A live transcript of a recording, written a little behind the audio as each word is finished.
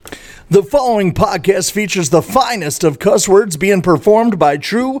The following podcast features the finest of cuss words being performed by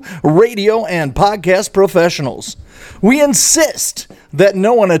true radio and podcast professionals. We insist that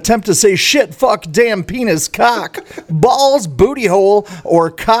no one attempt to say shit, fuck, damn, penis, cock, balls, booty hole, or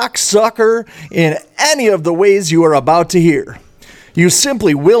cock sucker in any of the ways you are about to hear. You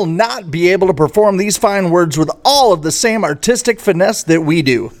simply will not be able to perform these fine words with all of the same artistic finesse that we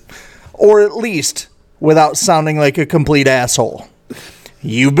do. Or at least without sounding like a complete asshole.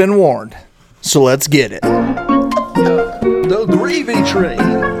 You've been warned, so let's get it. The gravy train.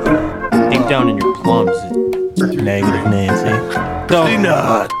 Dig down in your plums, negative Nancy.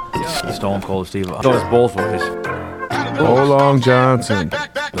 Nut. Stone Cold Steve. Those both ways. Go long, Johnson.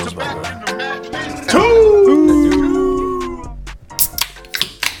 Those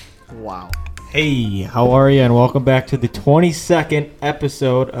Wow. Hey, how are you? And welcome back to the 22nd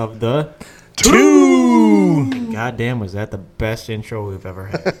episode of the God damn, was that the best intro we've ever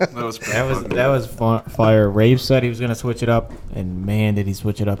had? that was fire. Rave said he was gonna switch it up, and man, did he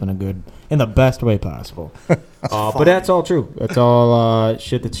switch it up in the best way possible. But that's all true. That's all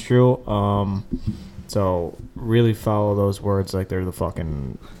shit that's true. So really follow those words like they're the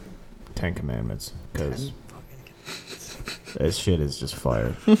fucking 10 Commandments, because this shit is just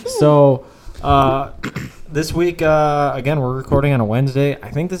fire. So. This week, again, we're recording on a Wednesday. I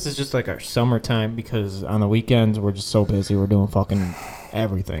think this is just like our summertime because on the weekends we're just so busy. We're doing fucking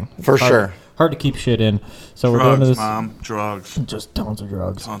everything. For sure. Hard to keep shit in. So Drugs, we're doing this. Mom. Drugs. Just tons of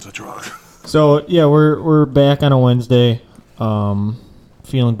drugs. Tons of drugs. So yeah, we're back on a Wednesday.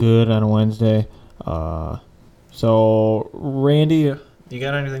 Feeling good on a Wednesday. So Randy, you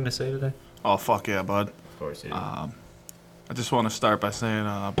got anything to say today? Oh, fuck yeah, bud. Of course, yeah. I just want to start by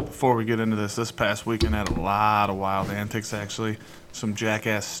saying, before we get into this past weekend had a lot of wild antics, actually. Some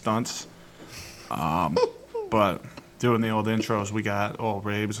jackass stunts. But doing the old intros, we got old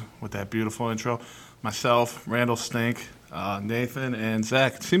Rabes with that beautiful intro. Myself, Randall Stink, Nathan, and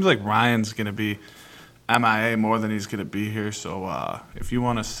Zach. It seems like Ryan's going to be MIA more than he's going to be here. So if you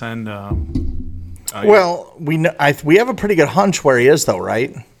want to send... Well, we have a pretty good hunch where he is, though,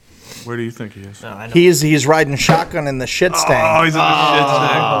 right? Where do you think he is? No, I know. He's riding shotgun in the shit Oh, stank. he's in the shit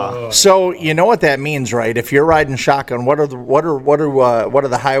stank. So you know what that means, right? If you're riding shotgun, what do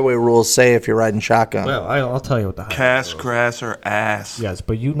the highway rules say if you're riding shotgun? Well, I'll tell you what the Cash, grass, or ass. Yes,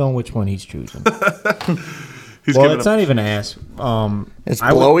 but you know which one he's choosing. He's Well, giving it's not even ass. It's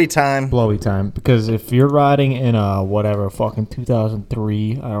blowy time. Blowy time, because if you're riding in a fucking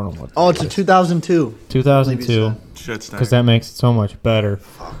 2003, I don't know what. Oh, it's a 2002. 2002, shit stank. because that makes it so much better.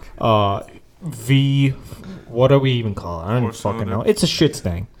 V, what do we even call it? I don't even fucking know. It's a shit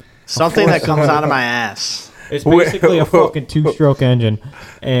stank. Something that comes out of my ass. It's basically a fucking two-stroke engine,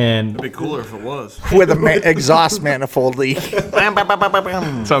 and It'd be cooler if it was. With an exhaust manifold leak.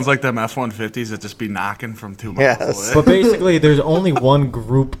 Sounds like them F-150s that just be knocking from 2 miles Yes. away. but basically, there's only one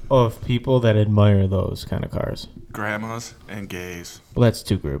group of people that admire those kind of cars. Grandmas and gays. Well, that's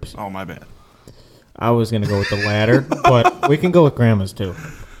two groups. Oh, my bad. I was going to go with the latter, but we can go with grandmas too.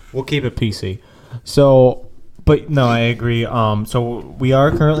 We'll keep it PC. So, but no, I agree. So we are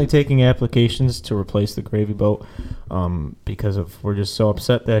currently taking applications to replace the gravy boat because we're just so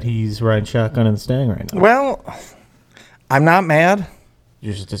upset that he's riding shotgun in the Stang right now. Well, I'm not mad.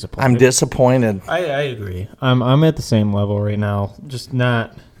 You're just disappointed. I'm disappointed. I agree. I'm at the same level right now. Just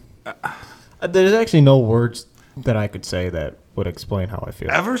not. There's actually no words that I could say that would explain how I feel.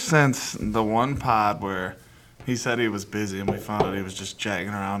 Ever since the one pod where he said he was busy and we found out he was just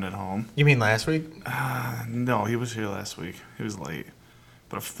jagging around at home. You mean last week? No, he was here last week. He was late.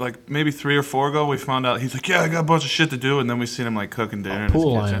 But if, like maybe 3 or 4 ago, we found out he's like, yeah, I got a bunch of shit to do. And then we seen him like cooking dinner in his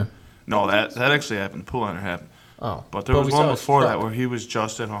pool kitchen. liner. No, that actually happened. The pool liner happened. Oh. But there was we one saw his before that truck. where he was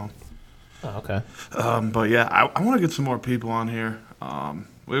just at home. Oh, okay. But yeah, I want to get some more people on here.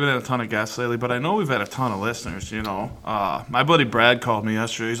 We haven't had a ton of guests lately, but I know we've had a ton of listeners, you know. My buddy Brad called me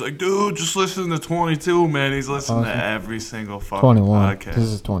yesterday. He's like, dude, just listen to 22, man. He's listening to every single fucking 21. podcast. This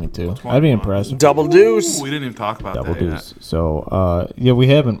is 22. I'd be impressed. Double deuce. Ooh, we didn't even talk about Double that deuce. So, yeah, we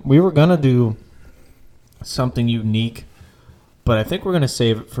haven't. We were going to do something unique, but I think we're going to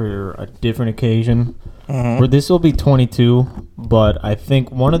save it for a different occasion. Where this will be 22, but I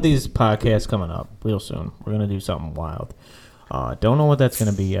think one of these podcasts coming up real soon, we're going to do something wild. Don't know what that's going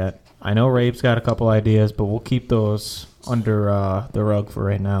to be yet. I know Rabe's got a couple ideas, but we'll keep those under the rug for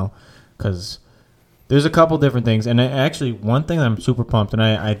right now because there's a couple different things. And actually, one thing that I'm super pumped, and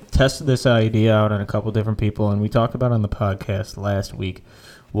I tested this idea out on a couple different people, and we talked about it on the podcast last week,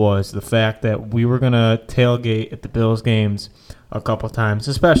 was the fact that we were going to tailgate at the Bills games a couple times,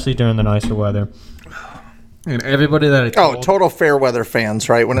 especially during the nicer weather. And everybody that I told... Oh, total fair weather fans,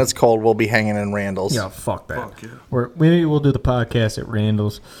 right? When it's cold, we'll be hanging in Randall's. Yeah, fuck that. Fuck yeah. Maybe we'll do the podcast at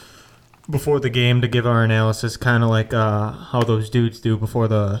Randall's before the game to give our analysis, kind of like how those dudes do before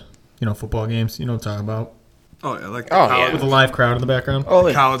the football games. You know what I'm talking about? Oh, yeah. Like With a live crowd in the background.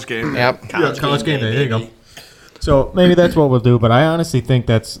 college game. Yep. College game day. There you go. So maybe that's what we'll do, but I honestly think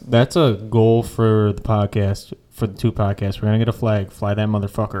that's a goal for the podcast, for the two podcasts. We're going to get a flag, fly that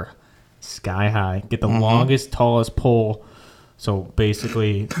motherfucker sky high, get the longest, tallest pole. So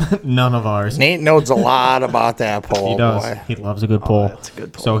basically, none of ours. Nate knows a lot about that pole. He does. Boy. He loves a good pole. That's a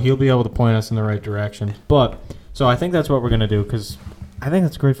good pole. So he'll be able to point us in the right direction. So I think that's what we're going to do, because I think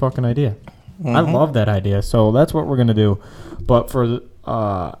that's a great fucking idea. I love that idea. So that's what we're going to do. But we're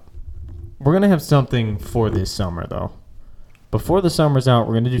going to have something for this summer, though. Before the summer's out,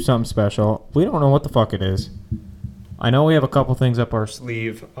 we're going to do something special. We don't know what the fuck it is. I know we have a couple things up our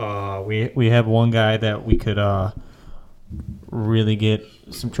sleeve. We have one guy that we could really get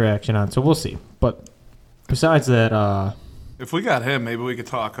some traction on. So we'll see. But besides that... If we got him, maybe we could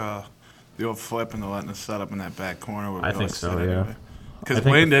talk the old flip and the letting us set up in that back corner. Where we I think so, yeah. Because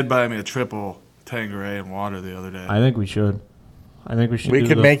Wayne did buy me a triple Tanqueray and water the other day. I think we should. We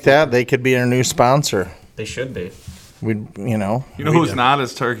could make that. They could be our new sponsor. They should be. You know who's not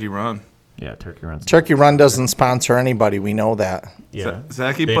is Turkey Run. Yeah, Turkey Run's. Turkey Run doesn't sponsor anybody. We know that. Yeah.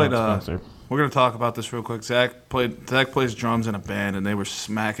 Zachy They played. don't sponsor. We're gonna talk about this real quick. Zach plays drums in a band, and they were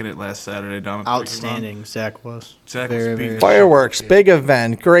smacking it last Saturday down at Turkey Run. Outstanding, Zach was. Zach Very, was beating very- Fireworks, big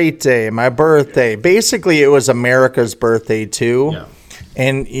event, great day, my birthday. Basically, it was America's birthday, too. Yeah.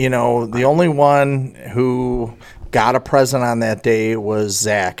 And, the only one who got a present on that day was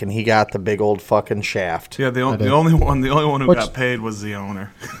Zach, and he got the big old fucking shaft. Yeah, the only one who got paid was the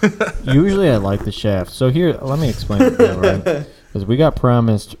owner. Usually I like the shaft. So here, let me explain it to you, right? Because we got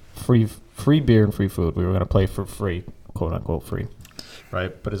promised free beer and free food. We were going to play for free, quote unquote free,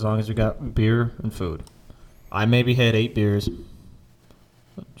 right? But as long as we got beer and food. I maybe had 8 beers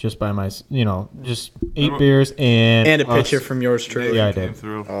just by my, just 8 beers And a picture from yours truly. Yeah, I Came did.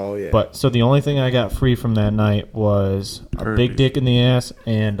 through. Oh, yeah. But so the only thing I got free from that night was a Herpes. big dick in the ass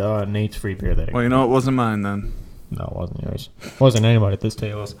and Nate's free beer that he Well, it wasn't mine then. No, it wasn't yours. It wasn't anybody at this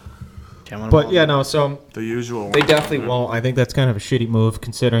table. Can't win them But all. yeah, no, so The usual one. they definitely won't. I think that's kind of a shitty move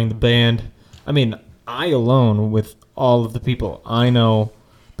considering the band. I mean, I alone, with all of the people I know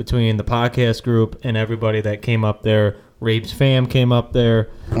between the podcast group and everybody that came up there, Rabe's fam came up there,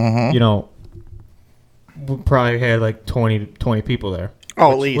 we probably had like 20 people there.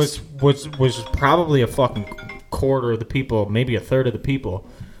 Oh, at least. Was probably a fucking quarter of the people, maybe a third of the people.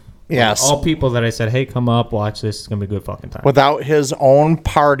 Yes. All people that I said, hey, come up, watch this. It's going to be a good fucking time. Without his own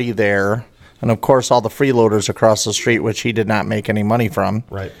party there, and of course all the freeloaders across the street, which he did not make any money from.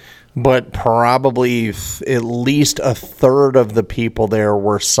 Right. But probably at least a third of the people there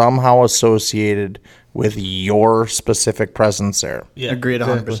were somehow associated with your specific presence there. Yeah, Agreed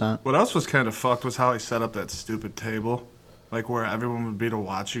exactly. 100%. What else was kind of fucked was how he set up that stupid table. Like where everyone would be to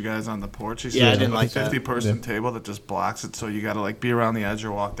watch you guys on the porch. He Yeah, I set didn't up like a that. 50-person table that just blocks it, so you got to like be around the edge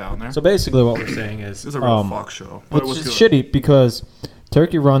or walk down there. So basically what we're saying is... It was a real fuck show. But it Which was is good. shitty because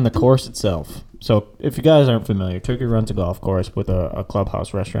Turkey Run, the course itself. So if you guys aren't familiar, Turkey Run's a golf course with a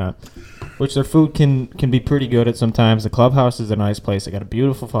clubhouse restaurant, which their food can be pretty good at sometimes. The clubhouse is a nice place. They got a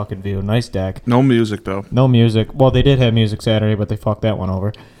beautiful fucking view, nice deck. No music though. No music. Well, they did have music Saturday, but they fucked that one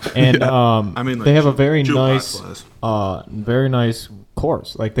over. And I mean, like, they have a very jukebox nice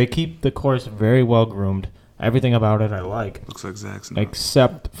course. Like they keep the course very well groomed. Everything about it I like, Looks like Zach's.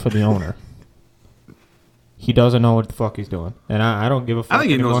 except for the owner. He doesn't know what the fuck he's doing, and I don't give a fuck I think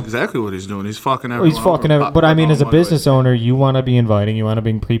he anymore. knows exactly what he's doing. He's fucking Well, everyone. he's fucking over, every, but I mean, as a one way. business owner, you want to be inviting, you want to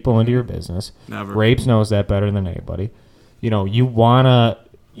bring people into your business. Never. Rapes knows that better than anybody. You want to,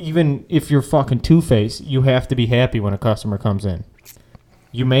 even if you're fucking Two-Face, you have to be happy when a customer comes in.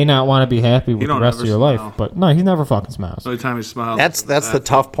 You may not want to be happy with the don't rest ever of your life, smile. but no, he never fucking smiles. The only time he smiles. That's the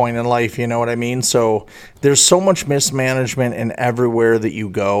tough point in life, you know what I mean? So there's so much mismanagement in everywhere that you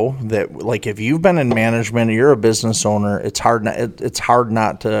go that, like, if you've been in management or you're a business owner, it's hard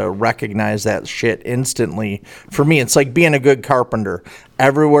not to recognize that shit instantly. For me, it's like being a good carpenter.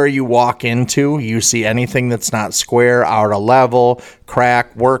 Everywhere you walk into, you see anything that's not square, out of level,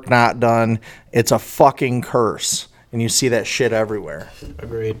 crack, work not done. It's a fucking curse. And you see that shit everywhere.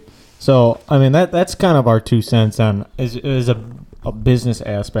 Agreed. So, I mean, that's kind of our 2 cents on is a business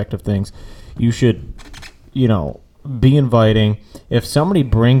aspect of things. You should, be inviting. If somebody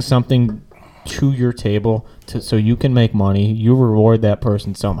brings something to your table so you can make money, you reward that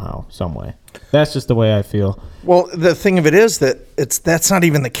person somehow, some way. That's just the way I feel. Well, the thing of it is that that's not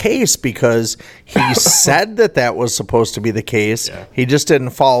even the case because he said that was supposed to be the case. Yeah. He just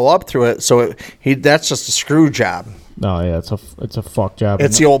didn't follow up through it. So that's just a screw job. No, yeah, it's a fuck job.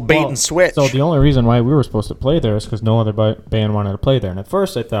 It's the old bait and switch. So the only reason why we were supposed to play there is because no other band wanted to play there. And at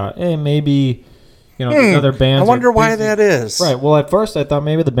first I thought, hey, maybe these other bands. I wonder why busy. That is. Right. Well, at first I thought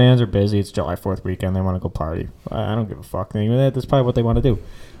maybe the bands are busy. It's July 4th weekend. They want to go party. I don't give a fuck. That's probably what they want to do.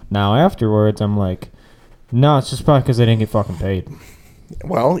 Now afterwards, I'm like, no, it's just probably because they didn't get fucking paid.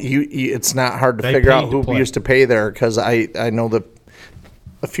 Well, it's not hard to figure out who used to pay there because I know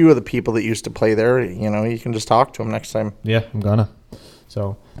a few of the people that used to play there. You can just talk to them next time. Yeah, I'm gonna.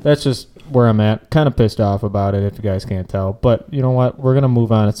 So that's just where I'm at. Kind of pissed off about it if you guys can't tell. But you know what? We're gonna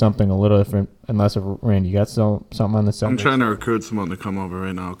move on to something a little different. Unless Randy, you got something on the subject? I'm trying to recruit someone to come over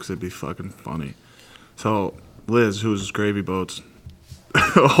right now because it'd be fucking funny. So Liz, who's Gravy Boats.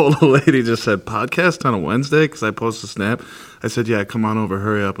 Old lady just said, podcast on a Wednesday because I posted a snap. I said, yeah, come on over,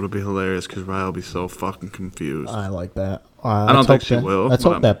 hurry up. It'll be hilarious because Ryan will be so fucking confused. I like that. I don't think she will. Let's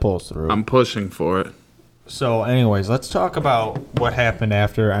hope that pulls through. I'm pushing for it. So anyways, let's talk about what happened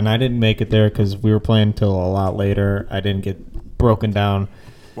after. And I didn't make it there because we were playing until a lot later. I didn't get broken down.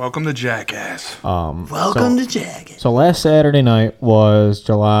 Welcome to Jackass. Welcome to Jackass. So last Saturday night was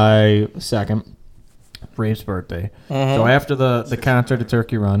July 2nd. Rave's birthday. So after the concert at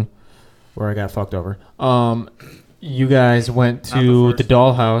Turkey Run, where I got fucked over, you guys went to the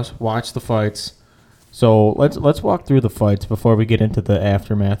Dollhouse, watched the fights. So let's walk through the fights before we get into the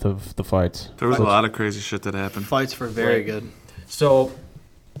aftermath of the fights. There was a lot of crazy shit that happened. Fights were very good. So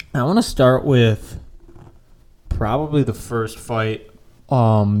I want to start with probably the first fight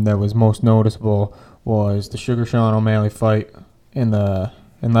that was most noticeable was the Sugar Sean O'Malley fight in the.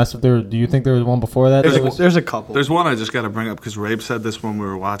 Do you think there was one before that? There's a couple. There's one I just got to bring up because Rabe said this when we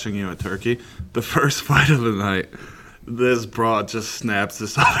were watching you at Turkey. The first fight of the night, this broad just snaps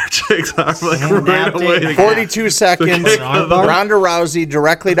this other chick's arm right away. 42 seconds, Ronda Rousey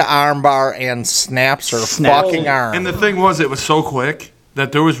directly to armbar and snaps her fucking arm. And the thing was, it was so quick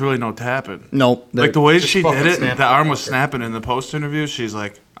that there was really no tapping. Nope. Like the way she did it, the arm was snapping in the post interview. She's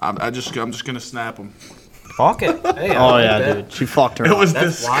like, I'm just gonna snap him. Fuck it. Hey, dude. She fucked her It up. was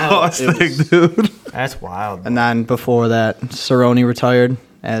disgusting, dude. That's wild. And then before that, Cerrone retired,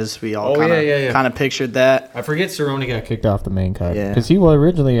 as we all kind of pictured that. I forget Cerrone got kicked off the main card. Yeah. Because he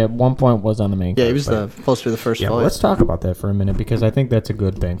originally at one point was on the main card. Yeah, he was supposed to be the first fight. Well, let's talk about that for a minute because I think that's a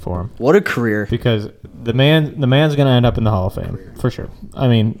good thing for him. What a career. Because the man's going to end up in the Hall of Fame, for sure. I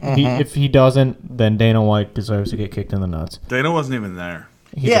mean, if he doesn't, then Dana White deserves to get kicked in the nuts. Dana wasn't even there.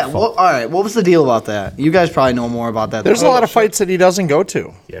 All right. What was the deal about that? You guys probably know more about that. There's a lot of fights that he doesn't go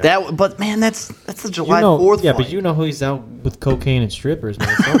to. Yeah. But man, that's the July 4th Yeah, fight. but you know who he's out with cocaine and strippers,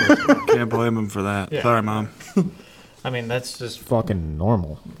 man. Can't blame him for that. Yeah. Sorry, Mom. I mean, that's just fucking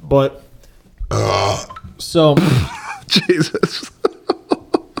normal. But so Jesus.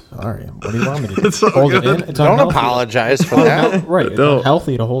 Sorry. What do you want me to do? Hold it in? It's Don't unhealthy. apologize for that. Right. It's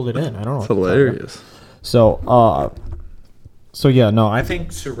unhealthy to hold it in. I don't know. It's hilarious. So yeah, no, I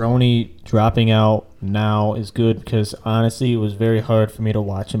think Cerrone dropping out now is good because honestly, it was very hard for me to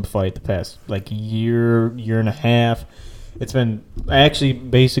watch him fight the past year and a half. It's been actually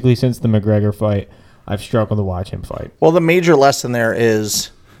basically since the McGregor fight, I've struggled to watch him fight. Well, the major lesson there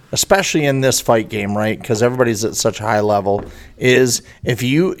is, especially in this fight game, right? Because everybody's at such a high level, is if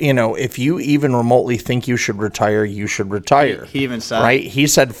you even remotely think you should retire, you should retire. He even said, right? He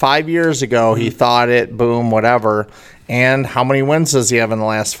said 5 years ago he thought it, boom, whatever. And how many wins does he have in the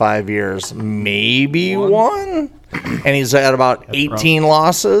last 5 years? Maybe one. And he's at about 18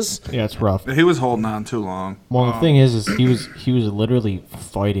 losses. Yeah, it's rough. He was holding on too long. Well, the thing is he was literally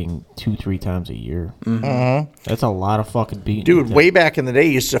fighting 2-3 times a year. Mm-hmm. That's a lot of fucking beating. Dude, way back in the day,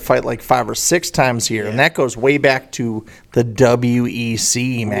 he used to fight like 5 or 6 times a year, and that goes way back to the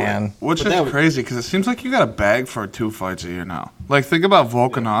WEC, man. Which is crazy because it seems like you got a bag for 2 fights a year now. Like, think about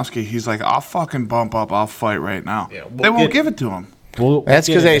Volkanovski. He's like, I'll fucking bump up. I'll fight right now. Yeah, they won't give it to him. That's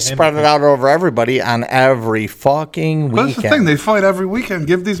because they spread it out over everybody on every fucking weekend. That's the thing. They fight every weekend.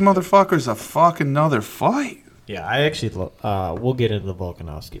 Give these motherfuckers a fucking another fight. Yeah, I actually we'll get into the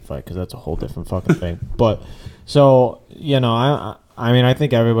Volkanovski fight because that's a whole different fucking thing. But so I mean, I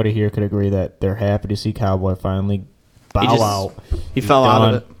think everybody here could agree that they're happy to see Cowboy finally bow out. He fell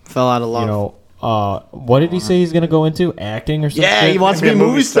out of it. Fell out of love. What did he say he's going to go into? Acting or something? Yeah, he wants to be a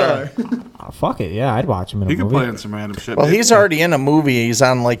movie star. Fuck it. Yeah, I'd watch him in a movie. He could play in some random shit. Well, he's already in a movie. He's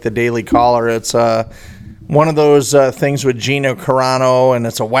on like the Daily Caller. It's one of those things with Gina Carano, and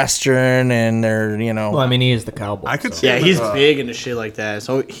it's a Western, and they're, Well, I mean, he is the cowboy. I could see he's big into shit like that.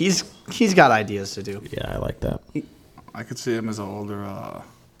 So he's He's got ideas to do. Yeah, I like that. I could see him as an older.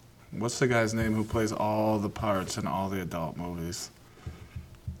 What's the guy's name who plays all the parts in all the adult movies?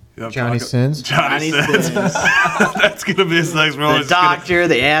 You know what I'm Johnny talking- Sins? Johnny Sins. That's gonna be his next role. The doctor,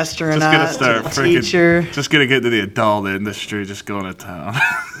 the astronaut, Just gonna start the freaking. teacher. Just gonna get into the adult industry. Just going to town.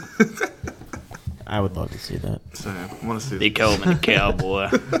 I would love to see that. So, I want to see. They call him a cowboy.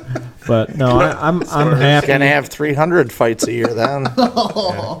 But no, I'm happy. Gonna have 300 fights a year then.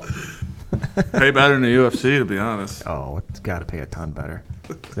 Pay better than the UFC, to be honest. Oh, it's got to pay a ton better.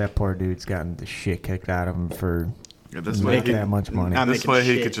 That poor dude's gotten the shit kicked out of him for Yeah, this way, making that much money. I'm this making way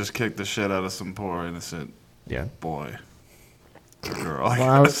he shit. could just kick the shit out of some poor innocent Yeah. boy or girl.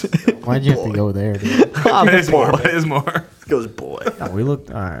 Why'd you have to go there, dude? Pays more. Pays more. Goes boy. No, we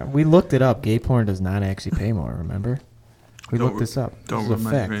looked it up. Gay porn does not actually pay more. Remember? We looked this up. Don't This is ruin a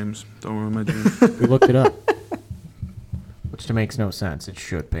my fact. dreams. Don't ruin my dreams. We looked it up. Which makes no sense. It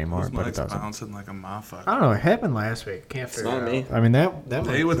should pay more, His but it mic's doesn't. bouncing like a motherfucker. I don't know. It happened last week. Can't figure not it out. me. I mean that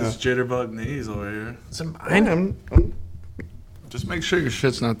Hey, with his might, jitterbug knees over here. I know. Just make sure your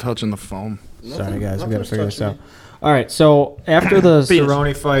shit's not touching the foam. Sorry guys, we got to figure this out. All right, so after the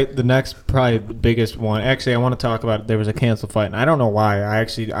Cerrone fight, the next probably biggest one. Actually, I want to talk about. There was a canceled fight, and I don't know why. I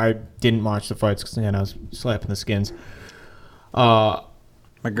didn't watch the fights because I was slapping the skins. My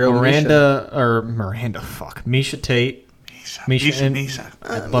girl Misha Tate. Misha.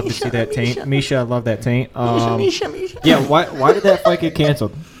 I'd love to see that taint. Misha, I love that taint. Misha. Yeah, why did that fight get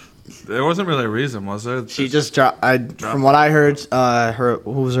canceled? There wasn't really a reason, was there? She just dropped. From what I heard,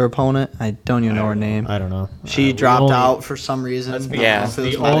 who was her opponent? I don't even know her name. I don't know. She dropped out for some reason. Yeah. So The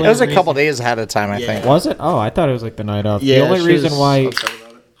it's only It was a reason- couple days ahead of time, I think. Was it? Oh, I thought it was like the night of. Yeah, the only she reason was why upset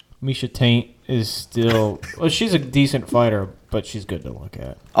about it. Misha Taint is still. Well, she's a decent fighter, but she's good to look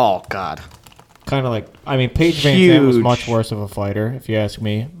at. Oh God. Kind of like, I mean, Paige Van Zandt was Huge. much worse of a fighter, if you ask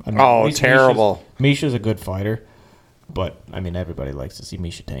me. I mean, Oh, at least terrible. Misha's a good fighter, but I mean, everybody likes to see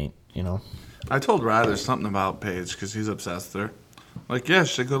Misha Taint, you know. I told Ryder something about Paige because he's obsessed with her. Like, yeah,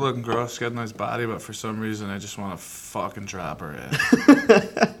 she's a good-looking girl. She's got a nice body, but for some reason, I just want to fucking drop her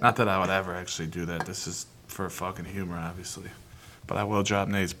ass. Not that I would ever actually do that. This is for fucking humor, obviously. But I will drop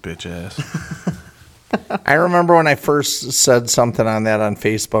Nate's bitch ass. I remember when I first said something on that on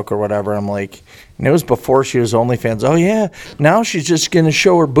Facebook or whatever. I'm like, and it was before she was OnlyFans. Oh yeah, now she's just gonna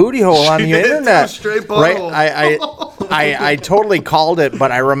show her booty hole on the did, internet, straight right? butthole. I totally called it,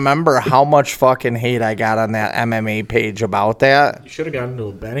 but I remember how much fucking hate I got on that MMA page about that. You should have gotten into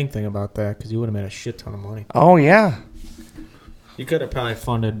a betting thing about that because you would have made a shit ton of money. Oh yeah, You could have probably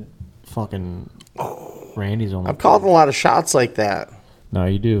funded fucking Randy's OnlyFans. I've called a lot of shots like that. No,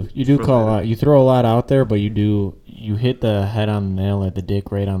 you do. You do call a lot. You throw a lot out there, but you hit the head on the nail at the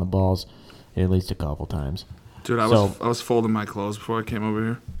dick right on the balls at least a couple times. Dude, I was folding my clothes before I came over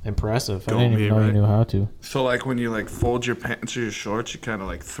here. Impressive. I Go didn't me, even know you right? knew how to. So, like, when you, like, fold your pants or your shorts, you kind of,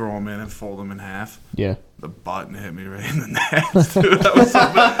 like, throw them in and fold them in half. Yeah. The button hit me right in the nuts, dude.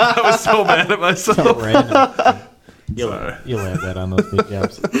 I was so mad at myself. Random. Sorry. You'll have that on those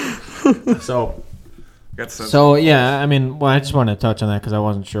videos. So, Yeah, I mean, well, I just wanted to touch on that because I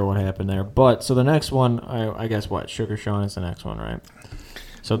wasn't sure what happened there. But, so the next one, I guess what? Sugar Sean is the next one, right?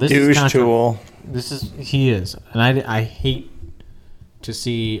 So this is Douche tool. He is. And I hate to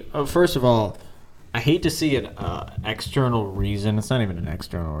see, first of all, I hate to see an external reason. It's not even an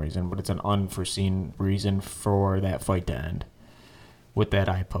external reason, but it's an unforeseen reason for that fight to end with that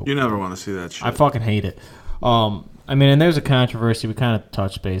eye poke. you never want to see that shit. I fucking hate it. I mean, and there's a controversy. We kind of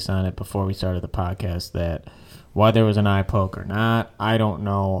touched base on it before we started the podcast that why there was an eye poke or not, I don't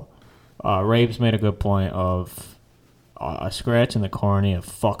know. Rapes made a good point of a scratch in the cornea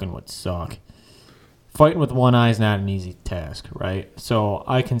fucking would suck. Fighting with one eye is not an easy task, right? So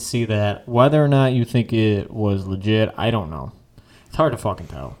I can see that. Whether or not you think it was legit, I don't know. It's hard to fucking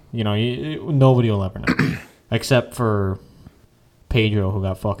tell. You know, nobody will ever know. Except for Pedro, who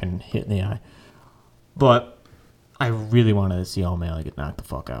got fucking hit in the eye. But I really wanted to see O'Malley get knocked the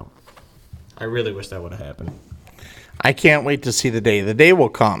fuck out. I really wish that would have happened. I can't wait to see the day. The day will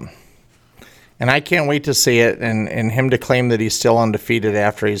come. And I can't wait to see it and him to claim that he's still undefeated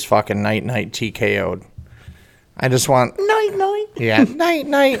after he's fucking night TKO'd. I just want... Night. Yeah, night.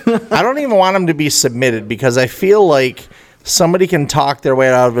 I don't even want him to be submitted because I feel like somebody can talk their way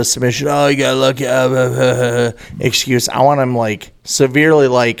out of a submission. Oh, you got lucky. Excuse. I want him, like, severely,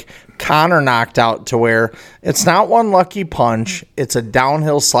 like, Connor knocked out to where it's not one lucky punch. It's a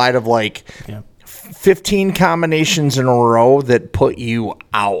downhill slide of, like... Yeah. 15 combinations in a row that put you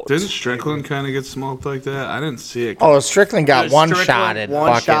out. Didn't Strickland kind of get smoked like that? I didn't see it. Oh, Strickland got one-shotted.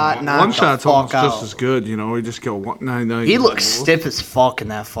 One shot, One shot's almost just as good, you know. We just go 199. He looked stiff as fuck in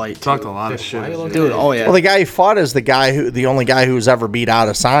that fight. Talked a lot of shit, dude. Oh yeah. Well, the guy he fought is the only guy who's ever beat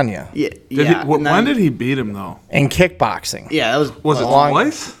Adesanya When did he beat him though? in kickboxing. Yeah, that was Was it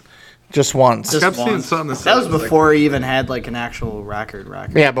twice? Just once. I kept seeing something that was before he even had like an actual record.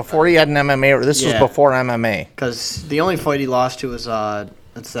 Yeah, before he had an MMA. This was before MMA. Because the only fight he lost to was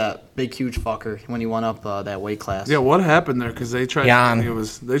it's that big huge fucker when he went up that weight class. Yeah, what happened there? Because they tried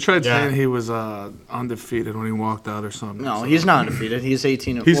saying he was undefeated when he walked out or something. No, he's not undefeated. He's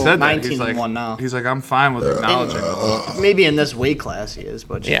 18. He said 19 that. and 1 now. He's like, I'm fine with acknowledging it. Maybe in this weight class he is,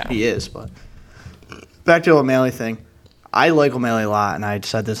 but he is. But back to the O'Malley thing. I like O'Malley a lot, and I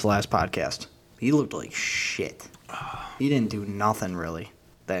said this last podcast. He looked like shit. He didn't do nothing really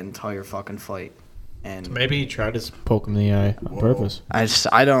that entire fucking fight. And maybe he tried to poke him in the eye on purpose.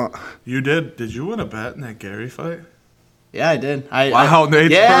 I don't. You did? Did you win a bet in that Gary fight? Yeah, I did. Wow,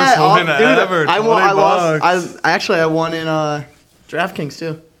 Nate's first win ever. I lost. I won in DraftKings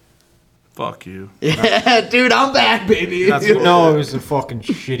too. Fuck you. Yeah, dude, I'm back, baby. No, it was a fucking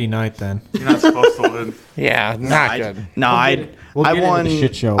shitty night then. You're not supposed to win. Yeah, not good. I won. The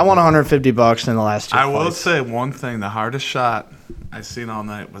shit show. I won $150 in the last 2 I will fights. say one thing: the hardest shot I seen all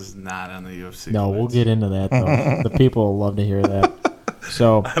night was not on the UFC. No, we'll get into that though. The people will love to hear that.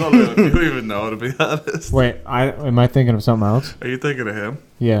 So I don't know if you even know, to be honest. wait, am I thinking of something else? Are you thinking of him?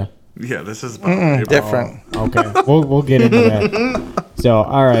 Yeah. Yeah, this is different. Okay, we'll get into that. So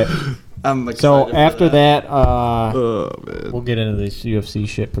all right. I'm excited So for after that, man. we'll get into this UFC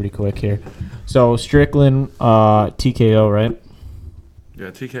shit pretty quick here. So Strickland, TKO, right?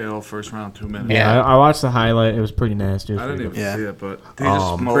 Yeah, TKO first round, 2 minutes. Yeah, I watched the highlight. It was pretty nasty. I didn't even see it, but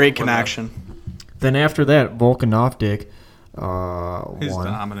he great connection. Then after that, Volkanovski He's won.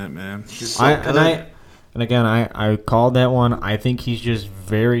 dominant, man. He's so good. And again, I called that one. I think he's just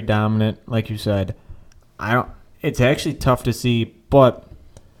very dominant, like you said. It's actually tough to see, but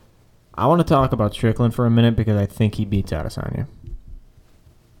I want to talk about Strickland for a minute because I think he beats Adesanya.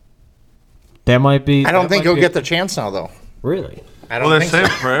 That might be. I don't think he'll get the chance now, though. Really? I don't They're think saying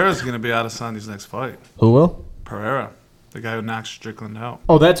so. Pereira's going to be Adesanya's next fight. Who will? Pereira, the guy who knocked Strickland out.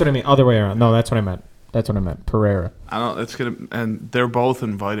 Oh, that's what I mean. Other way around. No, that's what I meant. Pereira. I don't. It's gonna, and they're both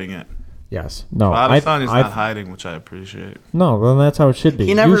inviting it. Yes. No. Adesanya's not hiding, which I appreciate. No, well, that's how it should be.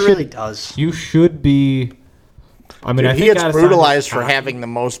 He never really does. You should be. I mean, Dude, I think he gets Adesanya's brutalized for having the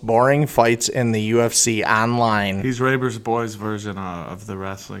most boring fights in the UFC online. He's Raber's boys' version of the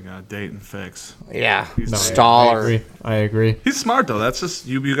wrestling date and fix. Yeah, He's Staller. I agree. He's smart though. That's just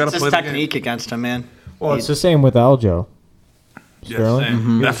you got to It's play his the game. technique against him, man. Well, it's the same with Aljo. Yeah, Sterling.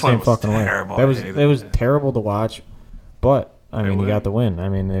 same. That The fight same was fucking terrible. way. I hated It was it. terrible to watch, but I mean, he win. got the win. I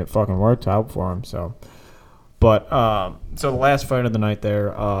mean, it fucking worked out for him. So, but so the last fight of the night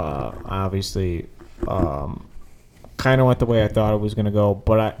there, obviously, kind of went the way I thought it was going to go.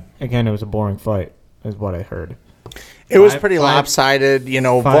 But again, it was a boring fight, is what I heard. It was pretty lopsided. You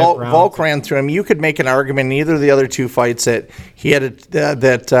know, five rounds. Volk ran through him. You could make an argument in either of the other two fights that he had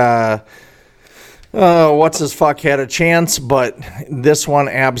what's his fuck had a chance, but this one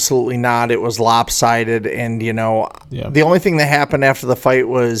absolutely not. It was lopsided, and you know, the only thing that happened after the fight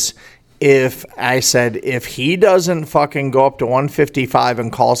was if he doesn't fucking go up to 155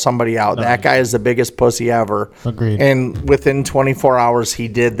 and call somebody out, that guy is the biggest pussy ever. Agreed. And within 24 hours, he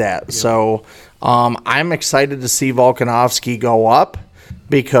did that. Yep. So I'm excited to see Volkanovski go up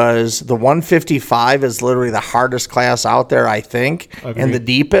because the 155 is literally the hardest class out there, I think, and the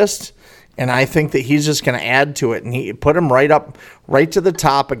deepest. And I think that he's just going to add to it. And he put him right to the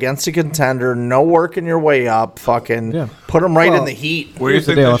top against a contender. No working your way up. Fucking put him right in the heat. Where do you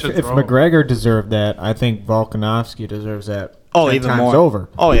think they should if throw McGregor deserved that, I think Volkanovski deserves that. Oh, 10 even times more. over.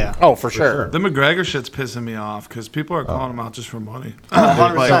 Oh, yeah. Oh, for sure. The McGregor shit's pissing me off because people are calling him out just for money.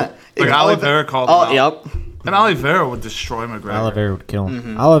 100%. Like Oliveira called him out. Yep. And Oliveira would destroy McGregor. Oliveira would kill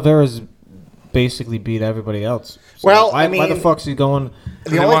him. Oliveira's basically beat everybody else. So Well, why I mean, the fuck's he going?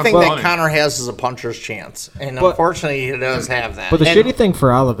 The only thing that Conor has is a puncher's chance, and unfortunately, he does have that. But the shitty thing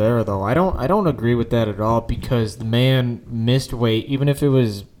for Oliveira, though, I don't agree with that at all because the man missed weight, even if it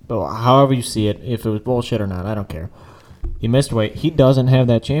was, however you see it, if it was bullshit or not, I don't care. He missed weight. He doesn't have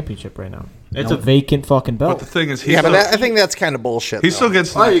that championship right now. It's a vacant fucking belt. But the thing is, I think that's kind of bullshit. He still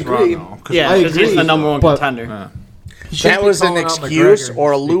gets the next round, though. Yeah, because he's the number one contender. That was an excuse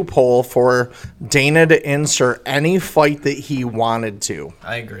or a loophole for Dana to insert any fight that he wanted to.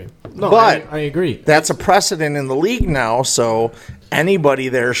 I agree. No, but I agree. That's a precedent in the league now, so anybody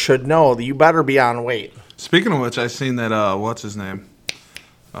there should know that you better be on weight. Speaking of which, I seen that. What's his name?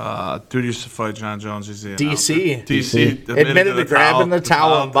 Dude used to fight John Jones. He's the DC. DC Admitted to grabbing the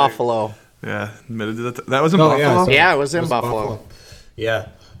towel in Buffalo. Yeah, admitted to that was in Buffalo. Yeah, it was in Buffalo. Yeah.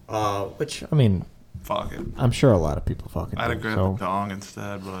 Which, I mean, Fuck it. I'm sure a lot of people fucking I'd do, have grabbed so. the dong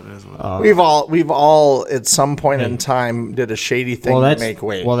instead, but it is what it is. We've all at some point in time did a shady thing to make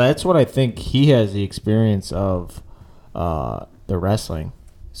weight. Well, that's what I think. He has the experience of the wrestling,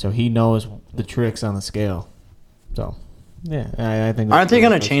 so he knows the tricks on the scale. So, yeah, I think. Aren't they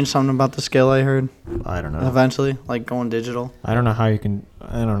going to change something about the scale? I heard. I don't know. Eventually, like going digital. I don't know how you can.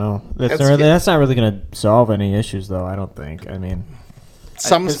 I don't know. That's not really going to solve any issues, though. I don't think. I mean.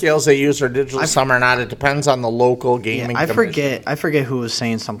 Some scales they use are digital, some are not. It depends on the local gaming. I forget who was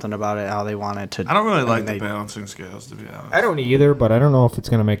saying something about it. How they wanted to. I don't really like the balancing scales, to be honest. I don't either, but I don't know if it's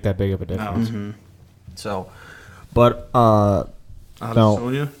going to make that big of a difference. No. Mm-hmm. So, but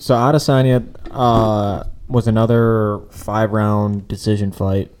Adesanya? So Adesanya was another 5-round decision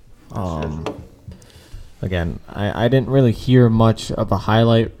fight. Again, I didn't really hear much of a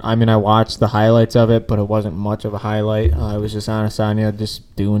highlight. I mean, I watched the highlights of it, but it wasn't much of a highlight. It was just Adesanya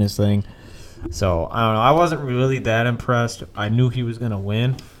just doing his thing. So, I don't know. I wasn't really that impressed. I knew he was going to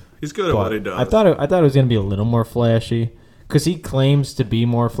win. He's good at what he does. I thought it was going to be a little more flashy because he claims to be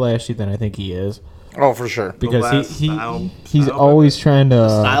more flashy than I think he is. Oh, for sure. Because he's always trying to...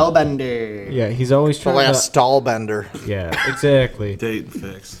 Style bender. Yeah, he's always trying to... stall bender. Yeah, exactly. Date and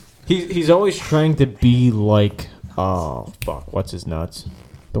fix. He's always trying to be like, oh fuck, what's his nuts?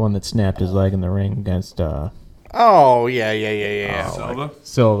 The one that snapped his leg in the ring against. Oh yeah.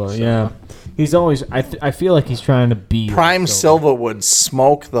 Silva, yeah. He's always. I feel like he's trying to be. Prime Silva would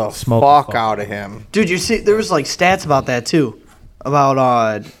smoke the fuck out of him. Dude, you see, there was like stats about that too,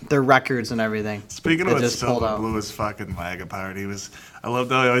 about their records and everything. Speaking of what, Silva blew his fucking leg apart. I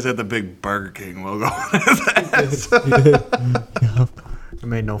loved how he always had the big Burger King logo on his ass. It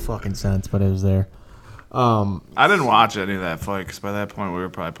made no fucking sense, but it was there. I didn't watch any of that fight because by that point we were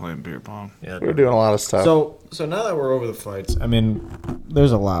probably playing beer pong. Yeah, we were doing a lot of stuff. So now that we're over the fights, I mean,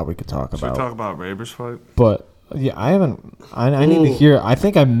 there's a lot we could talk about. Should we talk about Raber's fight? But yeah, I haven't. I need to hear. I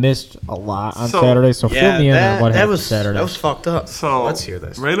think I missed a lot on Saturday. So fill me in on what happened Saturday. That was fucked up. So let's hear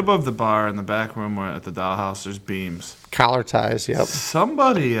this. Right above the bar in the back room where at the dollhouse, there's beams, collar ties. Yep.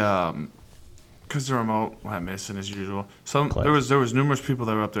 Somebody. Because the remote went missing as usual. There was numerous people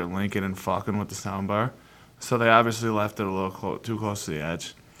that were up there linking and fucking with the soundbar, so they obviously left it a little too close to the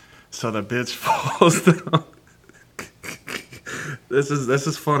edge. So the bitch falls down. This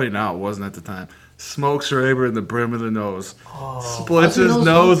is funny now. It wasn't at the time. Smokes Raber in the brim of the nose. Splits his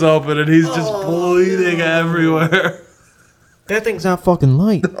nose open and he's just bleeding everywhere. That thing's not fucking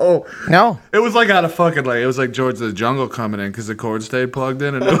light. Oh no! It was like out of fucking it was like George the Jungle coming in because the cord stayed plugged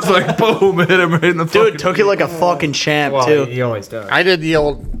in and it was like boom, hit him right in the. Dude took it like a fucking champ too. He always does. I did the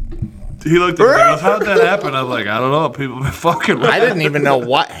old. He looked at me and goes, "How'd that happen?" I'm like, "I don't know. People been fucking." I didn't even know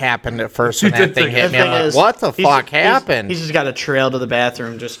what happened at first when that thing hit me. I'm like, "What the fuck happened?" He's just got a trail to the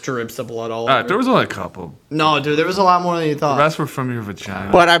bathroom, just drips the blood all over. There was only a couple. No, dude, there was a lot more than you thought. The rest were from your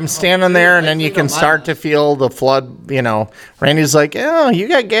vagina. But I'm standing there, and then you can start to feel the flood. You know, Randy's like, "Oh, you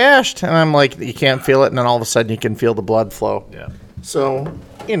got gashed," and I'm like, "You can't feel it," and then all of a sudden you can feel the blood flow. Yeah. So,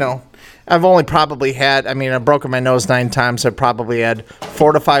 you know. I've only probably had, I've broken my nose 9 times. I've probably had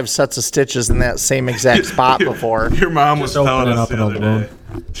 4 to 5 sets of stitches in that same exact spot before. Your mom was telling us the other balloon. day.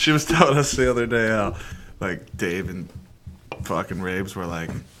 She was telling us the other day how, like, Dave and fucking Rabes were, like,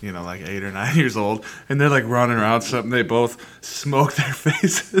 8 or 9 years old, and they're, like, running around something. They both smoke their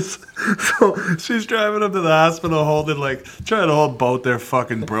faces. So she's driving up to the hospital trying to hold both their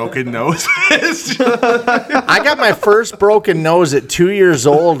fucking broken noses. I got my first broken nose at 2 years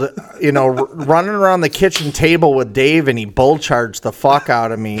old, running around the kitchen table with Dave, and he bull charged the fuck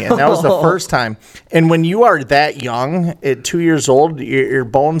out of me. And that was the first time. And when you are that young, at 2 years old, your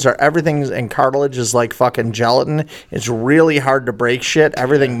bones everything and cartilage is like fucking gelatin. It's really hard to break shit.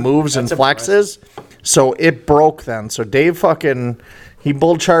 Everything moves and flexes. So it broke then. So Dave he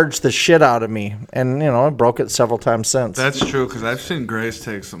bull charged the shit out of me, and I broke it several times since. That's true, because I've seen Grace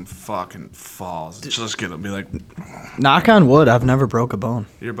take some fucking falls. Just gonna be like, knock on wood, I've never broke a bone.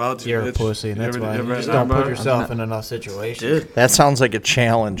 You're about to. You're a pussy. That's why you just don't put yourself in enough situations. Dude, that sounds like a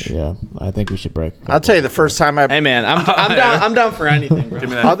challenge. Yeah, I think we should break. I'll tell you the first time Hey man, I'm down for anything, bro.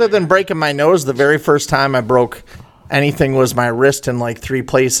 Other than breaking my nose, the very first time I broke anything was my wrist in like 3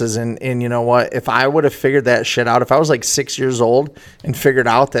 places. And you know what? If I would have figured that shit out, if I was like 6 years old and figured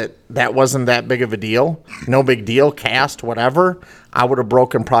out that wasn't that big of a deal, no big deal, cast, whatever, I would have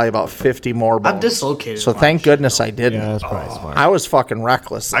broken probably about 50 more bones. I've dislocated. So thank goodness I didn't. Yeah, that's probably smart. I was fucking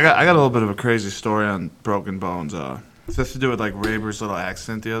reckless. I got a little bit of a crazy story on broken bones. It has to do with like Raber's little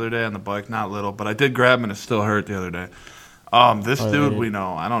accident the other day on the bike. Not little, but I did grab him and it still hurt the other day. This dude we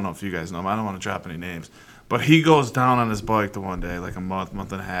know, I don't know if you guys know him. I don't want to drop any names. But he goes down on his bike the one day, like a month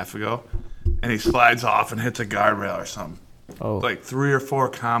and a half ago, and he slides off and hits a guardrail or something. Oh. Like 3 or 4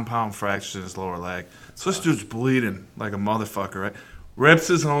 compound fractures in his lower leg. So this dude's bleeding like a motherfucker, right? Rips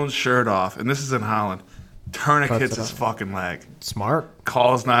his own shirt off, and this is in Holland. Tourniquets his fucking leg. Smart.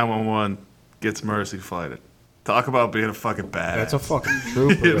 Calls 911, gets mercy flighted. Talk about being a fucking badass. That's a fucking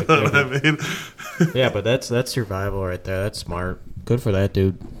trooper. You know what I mean? Yeah, but that's survival right there. That's smart. Good for that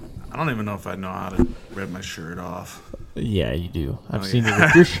dude. I don't even know if I know how to rip my shirt off. Yeah, you do. I've seen you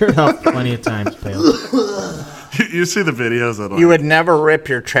rip your shirt off plenty of times, pal. You see the videos of You would never rip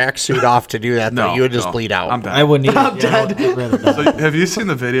your tracksuit off to do that, though. No, You would just no. bleed out. I'm dead. I wouldn't even. I'm dead. I'd rather die. So, have you seen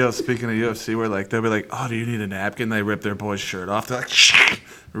the video, speaking of UFC, where like they'll be like, "Oh, do you need a napkin?" They rip their boy's shirt off. They're like,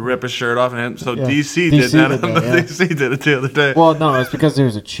 rip his shirt off, and so Yeah. DC did that. did that, yeah. DC did it the other day. Well, no, it's because there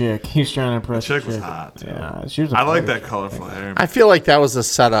was a chick. He was trying to impress The chick a was chick. hot, too. Yeah, she was. A I like fighter. that colorful hair. I feel like that was a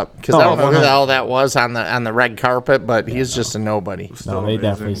setup because I Oh, don't know who the 100%. hell that was on the red carpet, but he's just a nobody. Still No, they amazing.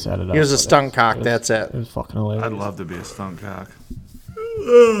 definitely set it up. He was a but stunt it cock. was- That's it. It was fucking hilarious. I'd love to be a stunt cock.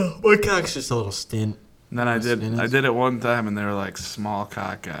 My cock's just a little stint. And then I Minutes. did it one time, and they were like small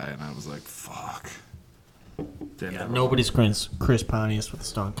cock guy, and I was like, fuck. Didn't ever- Nobody's Chris Pontius with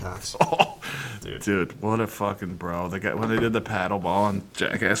stunt cocks. Dude, what a fucking bro. The guy when they did the paddle ball on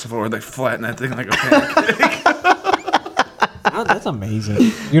Jackass 4, they flattened that thing like a pancake. Wow, that's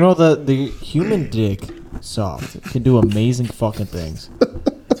amazing. You know the human dick, soft, it can do amazing fucking things.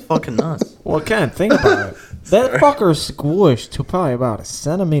 It's fucking nuts. Well, Ken, think about it. That fucker squished to probably about a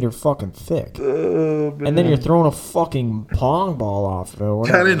centimeter fucking thick. And then you're throwing a fucking pong ball off of it. Or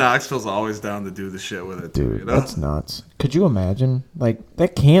whatever. Johnny Knoxville's always down to do the shit with it, too, Dude, you know? that's nuts. Could you imagine? Like,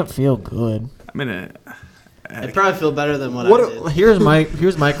 that can't feel good. I mean, I'd probably feel better than what I did. Here's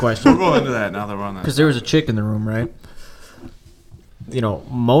my question. we'll go into that now that we're on that. Because there was a chick in the room, right? You know,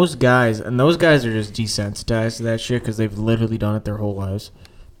 most guys, and those guys are just desensitized to that shit because they've literally done it their whole lives.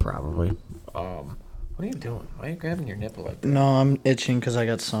 Probably. What are you doing? Why are you grabbing your nipple like that? No, I'm itching because I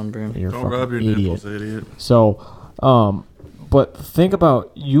got sunburn. You're a Don't fucking rub your idiot. nipples, idiot. So, but think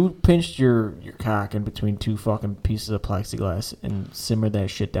about, you pinched your cock in between two fucking pieces of plexiglass and simmered that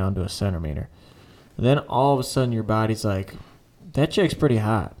shit down to a centimeter. And then all of a sudden your body's like, that chick's pretty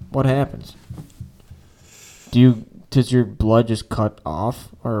hot. What happens? Does your blood just cut off?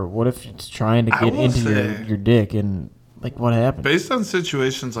 Or what if it's trying to I get will into say- your dick and, like, what happens? Based on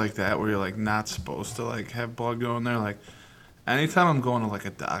situations like that where you're like not supposed to like have blood going there, like anytime I'm going to like a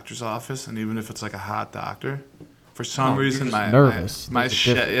doctor's office, and even if it's like a hot doctor, for some reason my nervous. my There's a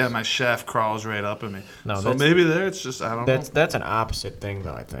shaft difference. my shaft crawls right up in me. No, so that's- maybe there it's just I don't know. That's an opposite thing,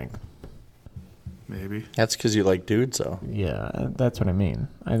 though, I think. Maybe. That's because you like dudes, though. Yeah, that's what I mean.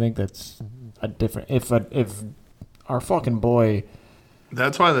 I think that's a different... If our fucking boy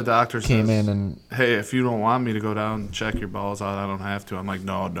That's why the doctor came says, in and... "Hey, if you don't want me to go down and check your balls out, I don't have to." I'm like,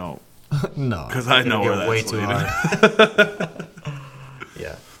 "No, don't," No. because I know where that's way too leading. hard.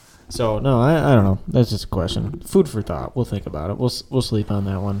 Yeah. So, no, I don't know. That's just a question. Food for thought. We'll think about it. We'll sleep on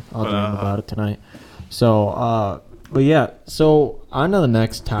that one. I'll dream about it tonight. So, but yeah. So, on to the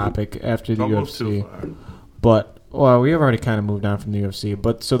next topic after the Don't move too UFC. far. But, well, we have already kind of moved on from the UFC.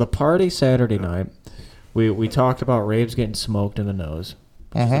 But, so the party Saturday night, we talked about Raves getting smoked in the nose.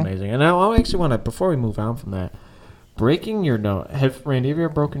 Which is amazing. And now I actually want to, before we move on from that, breaking your nose. Randy, have you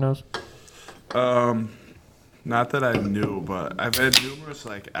ever broken your nose? Not that I knew, but I've had numerous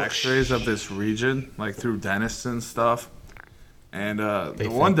like X-rays of this region, like through dentists and stuff. And the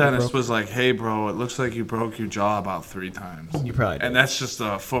think one you dentist broke? was like, "Hey, bro, it looks like you broke your jaw about 3 times." You probably did. And that's just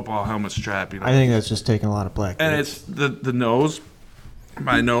a football helmet strap, you know. I think that's just taking a lot of black. And tape. it's the nose.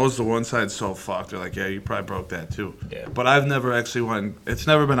 My nose, the one side's so fucked. They're like, "Yeah, you probably broke that too." Yeah. But I've never actually went. It's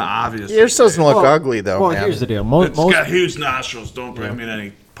never been obvious. Yours doesn't look Well- ugly, though, Well, man. here's the deal. It's got huge nostrils. Don't bring me to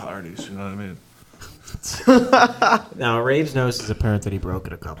any parties. You know what I mean? Now, Rave's nose is apparent that he broke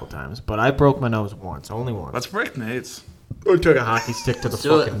it a couple times, but I broke my nose once, only once. Let's break Nate's. I took a hockey stick to the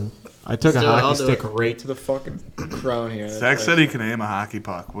do it. fucking. I took a do it, I'll hockey do stick it. right to the fucking crown here. Zach said he can aim a hockey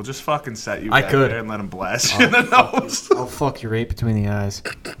puck. We'll just fucking set you I back could. there and let him blast you in the nose. I'll fuck you right between the eyes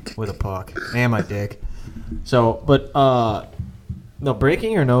with a puck and my dick. So, but no,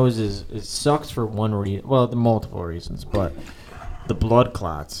 breaking your nose it sucks for one reason. Well, the multiple reasons, but the blood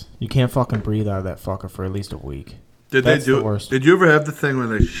clots. You can't fucking breathe out of that fucker for at least a week. Did That's they do? the worst. Did you ever have the thing where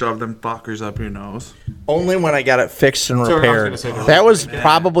they shove them fuckers up your nose? Only when I got it fixed and Sorry, I was repaired. gonna say that. That was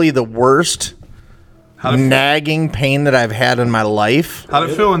probably the worst nagging pain that I've had in my life. How'd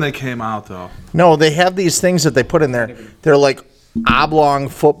it feel when they came out, though? No, they have these things that they put in there. They're like oblong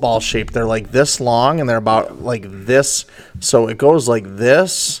football shape. They're like this long, and they're about like this. So it goes like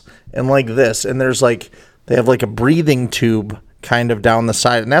this and like this. And there's like, they have like a breathing tube kind of down the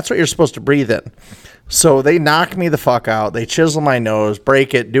side. And that's what you're supposed to breathe in. So they knock me the fuck out. They chisel my nose,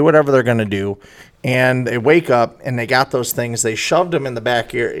 break it, do whatever they're going to do. And they wake up, and they got those things. They shoved them in the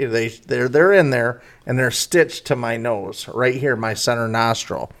back ear. They're in there, and they're stitched to my nose, right here, my center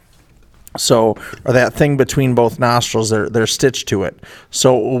nostril. So, or that thing between both nostrils, they're stitched to it.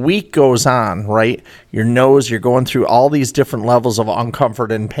 So a week goes on, right? Your nose, you're going through all these different levels of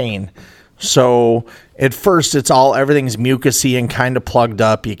uncomfort and pain. So at first, everything's mucousy and kind of plugged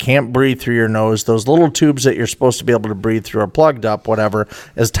up. You can't breathe through your nose. Those little tubes that you're supposed to be able to breathe through are plugged up, whatever.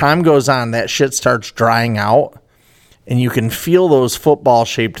 As time goes on, that shit starts drying out, and you can feel those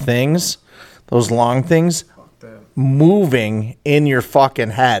football-shaped things, those long things, moving in your fucking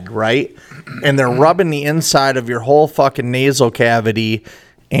head, right? And they're rubbing the inside of your whole fucking nasal cavity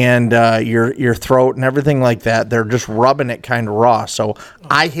and your throat and everything like that. They're just rubbing it kind of raw. So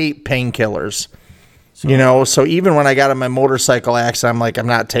I hate painkillers, so even when I got in my motorcycle accident, I'm like, I'm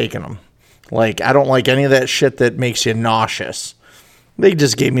not taking them. Like, I don't like any of that shit that makes you nauseous. They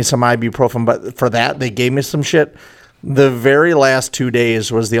just gave me some ibuprofen, but for that, they gave me some shit. The very last 2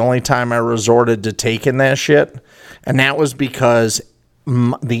 days was the only time I resorted to taking that shit. And that was because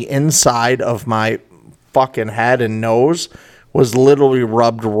the inside of my fucking head and nose was literally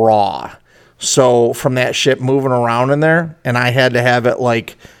rubbed raw. So from that shit moving around in there, and I had to have it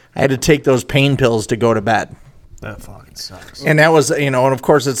I had to take those pain pills to go to bed. That fucking sucks. And that was, and of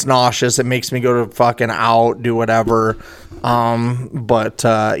course it's nauseous. It makes me go to fucking out, do whatever. But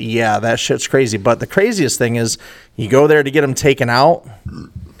yeah, that shit's crazy. But the craziest thing is you go there to get them taken out.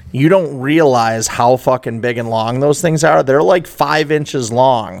 You don't realize how fucking big and long those things are. They're like 5 inches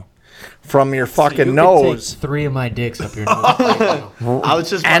long from your fucking nose. Take 3 of my dicks up your nose. I was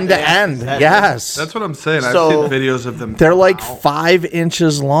just end to end. Yes. That's what I'm saying. So, I've seen videos of them. They're like 5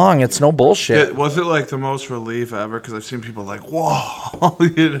 inches long. It's no bullshit. Was it like the most relief ever? Because I've seen people like, whoa.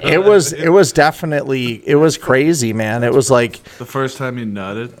 It was definitely, it was crazy, man. It was like the first time you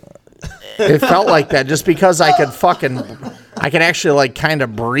nutted. It felt like that just because I could actually kind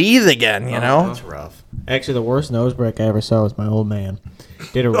of breathe again, That's rough. Actually, the worst nose break I ever saw was my old man.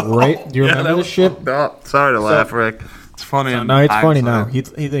 Did it right. Do you remember this shit? No, sorry to laugh, Rick. It's funny. No, it's funny now. He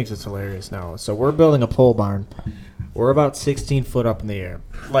thinks it's hilarious now. So we're building a pole barn. We're about 16 foot up in the air.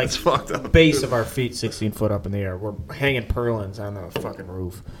 Like, it's fucked up. Base of our feet 16 foot up in the air. We're hanging purlins on the fucking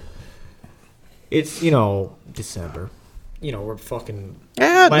roof. It's, December. We're fucking...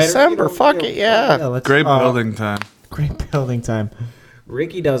 Yeah, December. Fuck it, yeah. Great building time. Great building time.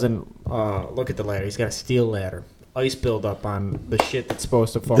 Ricky doesn't look at the ladder. He's got a steel ladder. Ice buildup on the shit that's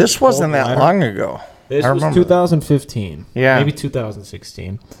supposed to fall. This wasn't that long ago. This was 2015. Yeah. Maybe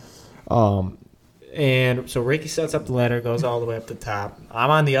 2016. And so Ricky sets up the ladder, goes all the way up the top. I'm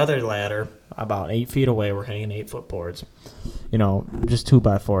on the other ladder, about 8 feet away. We're hanging 8-foot boards. Just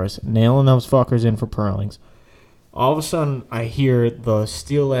 2x4s. Nailing those fuckers in for purlings. All of a sudden, I hear the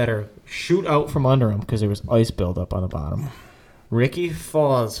steel ladder shoot out from under him because there was ice buildup on the bottom. Ricky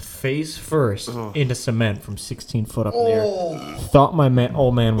falls face first into cement from 16 foot up in the air. Thought my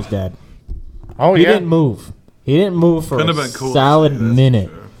old man was dead. Oh, He didn't move. He didn't move for a solid minute.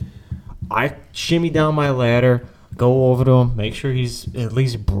 Sure. I shimmy down my ladder, go over to him, make sure he's at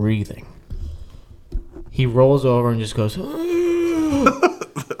least breathing. He rolls over and just goes,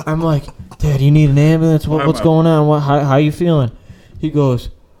 I'm like, Dad, you need an ambulance? What's going on? How you feeling? He goes,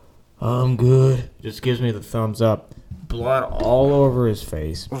 I'm good. Just gives me the thumbs up. Blood all over his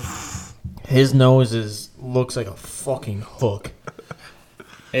face. His nose looks like a fucking hook.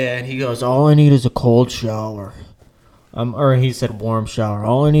 And he goes, all I need is a cold shower. Or he said warm shower.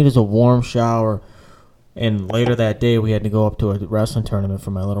 All I need is a warm shower. And later that day, we had to go up to a wrestling tournament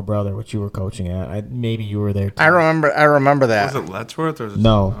for my little brother, which you were coaching at. Maybe you were there too. I remember that. Was it Letchworth or was it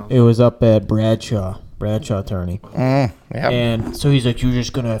No, it was up at Bradshaw tourney. Yep. And so he's like, you're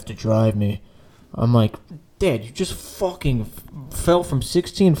just going to have to drive me. I'm like, Dad, you just fucking fell from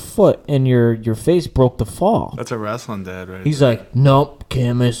 16 foot and your face broke the fall. That's a wrestling dad, right? He's like, nope,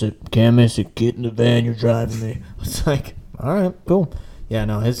 can't miss it. Get in the van, you're driving me. It's like, all right, cool. Yeah,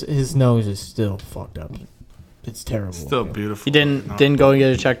 no, his nose is still fucked up. It's terrible. Still beautiful. You didn't go and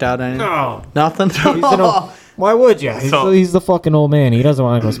get it checked out? Anything? No. Nothing? Why would you? So- He's the fucking old man. He doesn't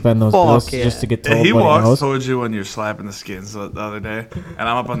want to go spend those bills just to get told He what he walks knows. towards you when you're slapping the skins the other day, and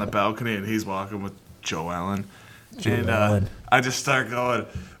I'm up on the balcony, and he's walking with Joe Allen. Allen. I just start going,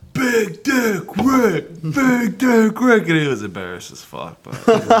 Big Dick Rick, Big Dick Rick, and he was embarrassed as fuck.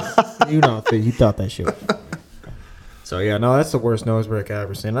 But You thought that shit. So yeah, no, that's the worst nose break I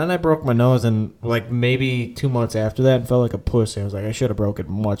ever seen. And I broke my nose, and like maybe 2 months after that, and felt like a pussy. I was like, I should have broken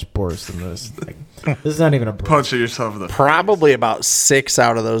much worse than this. Like, this is not even a break. punching yourself in the Probably about 6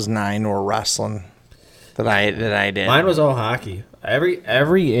 out of those 9 were wrestling that I did. Mine was all hockey. Every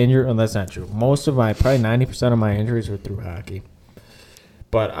injury, and that's not true. Most of my, probably 90% of my injuries were through hockey.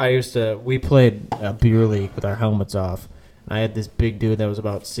 But we played a beer league with our helmets off. And I had this big dude that was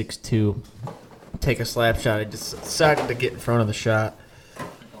about 6'2", take a slap shot. I just decided to get in front of the shot.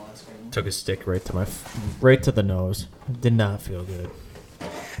 Took a stick right to the nose. Did not feel good.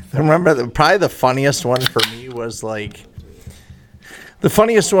 I remember probably the funniest one for me was like, the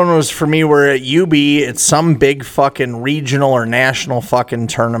funniest one was for me where at UB, it's some big fucking regional or national fucking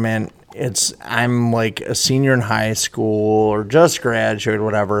tournament. I'm like a senior in high school or just graduated,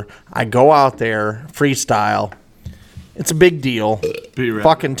 whatever. I go out there, freestyle. It's a big deal.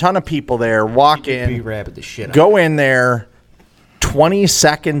 Fucking ton of people there. Walk in. B-rabbit the shit out. Go in there. 20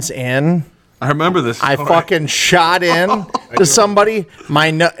 seconds in. I remember this. I fucking shot in to somebody.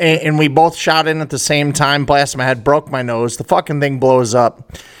 And we both shot in at the same time. Blasted my head, broke my nose. The fucking thing blows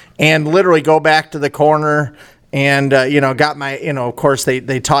up. And literally go back to the corner and, got my, of course,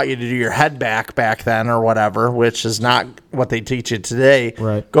 they taught you to do your head back then or whatever, which is not what they teach you today.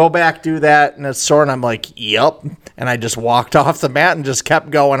 Right. Go back, do that, and it's sore. And I'm like, yep. And I just walked off the mat and just kept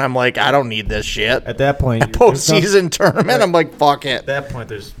going. I'm like, I don't need this shit. At that point, Postseason tournament, I'm like, fuck it. At that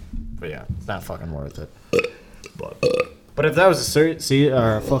point, it's not fucking worth it. But if that was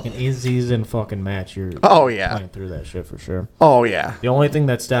a fucking in-season fucking match, you're playing through that shit for sure. Oh, yeah. The only thing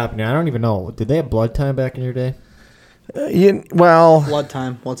that stopped me, I don't even know, did they have blood time back in your day? Blood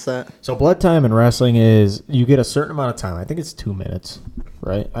time. What's that? So blood time in wrestling is you get a certain amount of time. I think it's 2 minutes,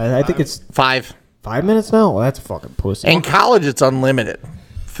 right? I think it's 5 minutes now. Well, that's a fucking pussy. In college, it's unlimited.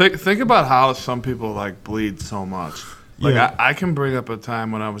 Think about how some people like bleed so much. Like Yeah. I can bring up a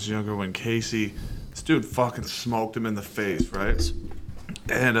time when I was younger when Casey, this dude fucking smoked him in the face, right?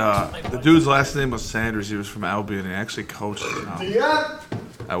 And the dude's last name was Sanders. He was from Albion. He actually coached us now. Yeah.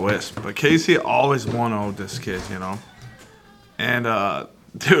 I wish. But Casey always one-0'd this kid, And,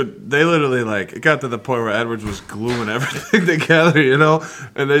 dude, they literally, it got to the point where Edwards was gluing everything together,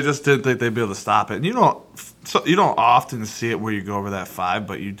 And they just didn't think they'd be able to stop it. And you don't often see it where you go over that 5,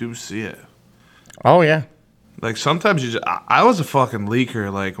 but you do see it. Oh, yeah. Like, sometimes I was a fucking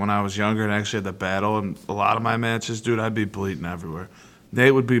leaker, when I was younger and actually had the battle. And a lot of my matches, dude, I'd be bleeding everywhere.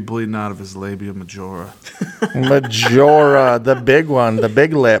 Nate would be bleeding out of his labia majora. Majora, the big one, the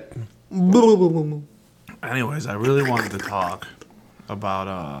big lip. Anyways, I really wanted to talk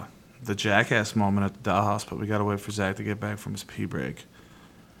about the jackass moment at the dollhouse, but we got to wait for Zach to get back from his pee break.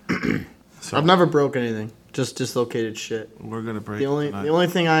 So I've never broke anything. Just dislocated shit. We're going to break The only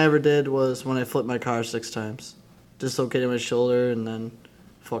thing I ever did was when I flipped my car 6 times. Dislocated my shoulder and then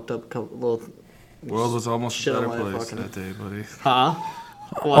fucked up a couple little... World was almost a shit better on my place fucking- that day, buddy. Huh?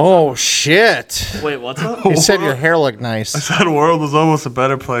 Oh, shit. Wait, what's up? You said your hair looked I nice. said world was almost a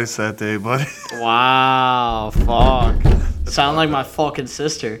better place that day, buddy. Wow, fuck. Sound like my fucking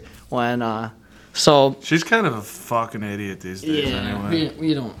sister when so She's kind of a fucking idiot these days anyway.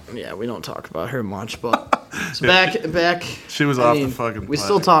 we don't talk about her much, but so back She was off the fucking we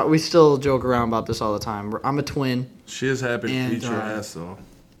planet. we still joke around about this all the time. I'm a twin. She is happy to And, beat your ass, though.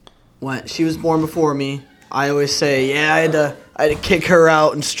 When she was born before me, I always say, I had to kick her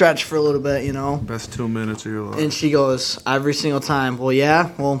out and stretch for a little bit, Best 2 minutes of your life. And she goes every single time,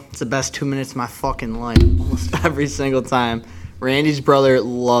 it's the best 2 minutes of my fucking life. Almost every single time. Randy's brother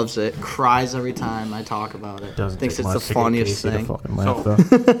loves it, cries every time I talk about it. Thinks it's the funniest thing.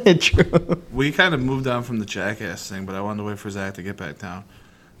 True. We kind of moved on from the jackass thing, but I wanted to wait for Zach to get back down.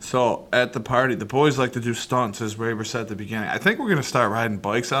 So at the party, the boys like to do stunts, as Raber said at the beginning. I think we're going to start riding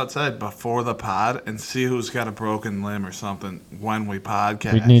bikes outside before the pod and see who's got a broken limb or something when we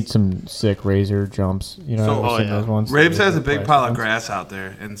podcast. We need some sick razor jumps. Those ones. Rabes has a big pile of grass out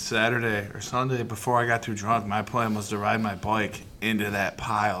there, and Saturday or Sunday, before I got too drunk, my plan was to ride my bike into that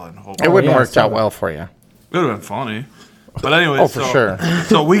pile and hope It wouldn't work out well for you. It would have been funny. But anyway, for sure.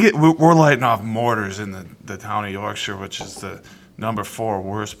 So we're lighting off mortars in the town of Yorkshire, which is the number 4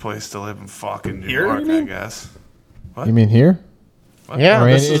 worst place to live in fucking New York, I guess. What? You mean here? Yeah, Or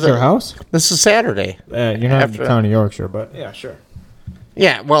this at is your house? This is Saturday. You're not in the town of Yorkshire, but yeah, sure.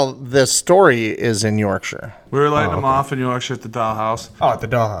 Yeah, well, the story is in Yorkshire. We were lighting them off in Yorkshire at the dollhouse. Oh, at the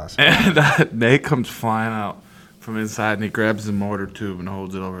dollhouse. And Nate comes flying out from inside, and he grabs the mortar tube and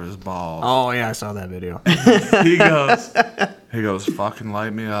holds it over his balls. Oh, yeah, I saw that video. He goes, fucking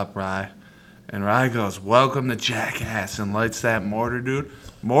light me up, Rye. And Rye goes, welcome to Jackass, and lights that mortar, dude.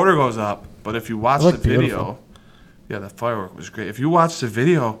 Mortar goes up, but if you watch the video, beautiful. Yeah, the firework was great. If you watch the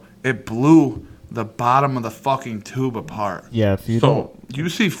video, it blew the bottom of the fucking tube apart. Yeah, if you don't. You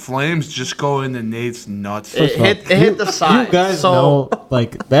see flames just go into Nate's nuts. It hit the side. You guys know,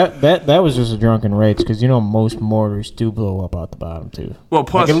 like, that was just a drunken rage, because you know most mortars do blow up out the bottom, too. Well,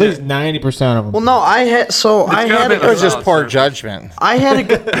 plus... Like, at least 90% of them. Well, no, it was just poor judgment. I had a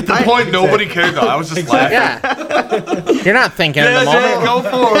good... At the point, nobody cared, though. I was just laughing. Yeah. You're not thinking in the moment. Go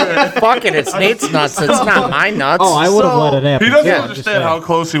for it. Fuck it, it's Nate's nuts. It's not my nuts. Oh, I would have let it happen. He doesn't understand how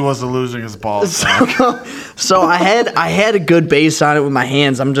close he was to losing his balls. So I had a good base on it with my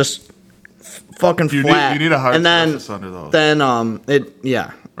hands. I'm just fucking flat. You need a hard surface under those.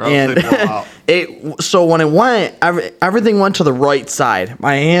 So when it went, everything went to the right side.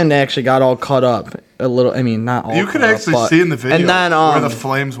 My hand actually got all cut up a little. I mean, not all. You could actually see in the video and then, where the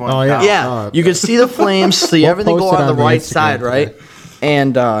flames went. Oh yeah, down. You could see the flames. See everything go on the right side, right?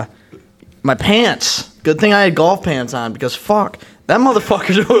 And my pants. Good thing I had golf pants on because fuck, that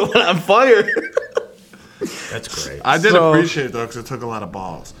motherfucker went on fire. That's great. I did appreciate it, though, because it took a lot of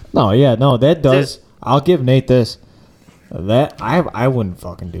balls. No, yeah, no, that does. I'll give Nate this. That I wouldn't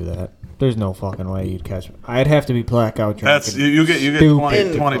fucking do that. There's no fucking way you'd catch me. I'd have to be blackout drunk. That's you get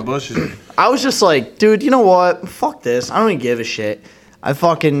 20 bushes. I was just like, dude, you know what? Fuck this. I don't even give a shit. I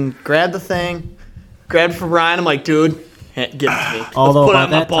fucking grabbed the thing, grabbed it from Ryan. I'm like, dude, give it to me. Although put it by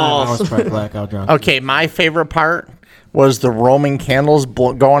on my that time I balls. was probably blackout drunk. Okay, my favorite part was the Roman candles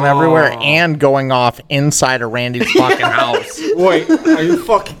going everywhere and going off inside of Randy's fucking house. Wait, are you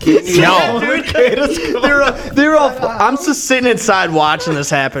fucking kidding me? No. They're all. I'm just sitting inside watching this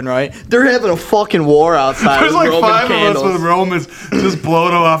happen, right? They're having a fucking war outside. There's with like Roman 5 candles. of us with Romans just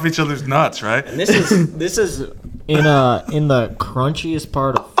blowing off each other's nuts, right? And this is in the crunchiest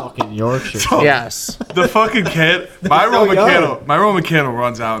part of fucking Yorkshire. Yes. The fucking kid, my Roman candle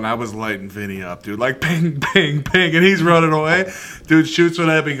runs out, and I was lighting Vinny up, dude. Like ping, ping, ping, and he's running away. Dude shoots one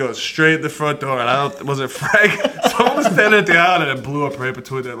at me, goes straight in the front door, and was it Frank? Someone was standing at the out, and it blew up right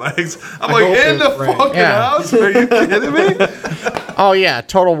between their legs. I'm like, in the fucking house? Are you kidding me? Oh yeah,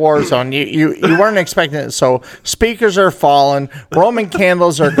 total war zone. You weren't expecting it. So speakers are falling, Roman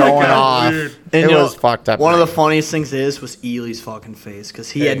candles are going off. Weird. And it was fucked up. One of the funniest things was Ely's fucking face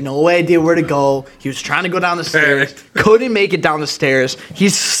because he had no idea where to go. He was trying to go down the stairs, couldn't make it down the stairs.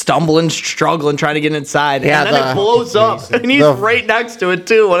 He's stumbling, struggling, trying to get inside. Yeah, and then it blows up, and he's right next to it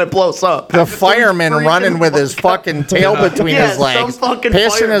too when it blows up. The fireman running with his fucking tail between his legs,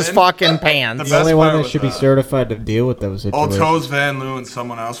 pissing his fucking pants. The only one that should be certified to deal with those situations. Old Toes, Van Loo, and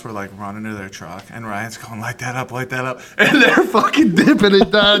someone else were like running to their truck, and Ryan's going, light that up, and they're fucking dipping and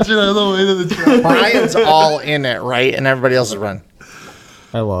dodging on the way to the truck. Brian's all in it, right? And everybody else is running.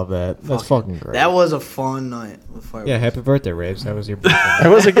 I love that. That's fucking great. That was a fun night with fireworks. Yeah, happy birthday, Raves. That was your birthday. It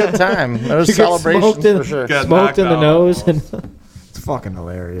was a good time. It was celebrations for sure. Got Smoked in the knocked nose. out. And it's fucking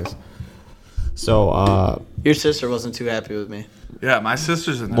hilarious. So, Your sister wasn't too happy with me. Yeah, my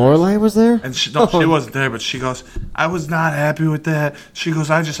sister's in there. Lorelai was there? And she wasn't there, but she goes, I was not happy with that. She goes,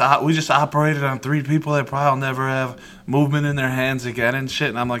 we just operated on 3 people that probably will never have movement in their hands again and shit.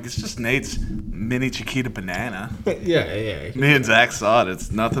 And I'm like, it's just Nate's mini Chiquita banana. Yeah. Me and Zach saw it.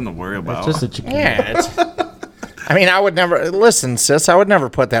 It's nothing to worry about. It's just a chicken. Yeah. I mean, I would never listen, sis. I would never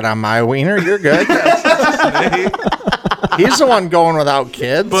put that on my wiener. You're good. He's the one going without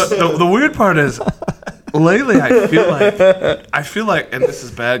kids. But the weird part is, lately I feel like, and this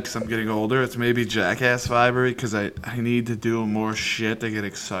is bad because I'm getting older. It's maybe Jackass vibery because I need to do more shit to get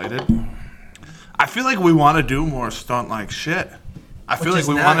excited. I feel like we want to do more stunt like shit. I feel like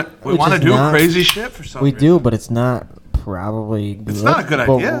we want to do crazy shit for some reason. We do, but it's not probably good. It's not a good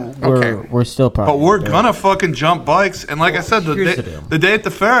idea. We're still probably. But we're gonna fucking jump bikes, and like I said, the day at the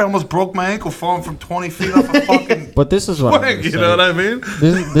fair, I almost broke my ankle falling from 20 feet off a fucking. But this is what I'm gonna you say. know what I mean?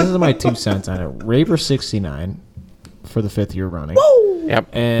 This is my 2 cents on it. Raver 69 for the 5th year running. Woo! Yep.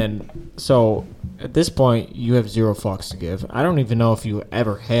 And so at this point, you have 0 fucks to give. I don't even know if you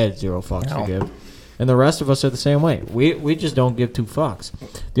ever had 0 fucks to give. And the rest of us are the same way. We just don't give two fucks.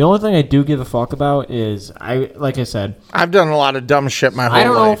 The only thing I do give a fuck about is, like I said, I've done a lot of dumb shit my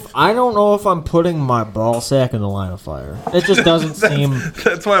whole life. I don't know if I'm putting my ball sack in the line of fire. It just doesn't seem.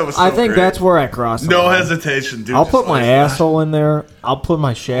 That's why it was so I think great. that's where I cross the No line. hesitation, dude. I'll Just put my like asshole in there. I'll put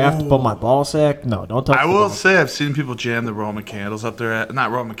my shaft, but my ball sack, no, don't touch I the will ball. say I've seen people jam the Roman candles up there.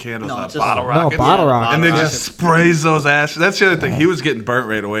 Not Roman candles, No, just- bottle No, rockets. bottle rockets. And then just sprays those ashes. That's the other thing. He was getting burnt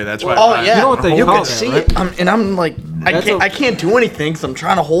right away. That's why. Oh yeah, You know what they you call can that, see right? it, and I'm like, I can't do anything because I'm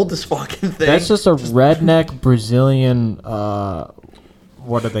trying to hold this fucking thing. That's just a redneck Brazilian,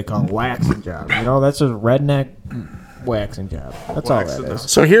 what do they call it? Waxing job. You know, that's a redneck waxing job. That's all Waxing that is.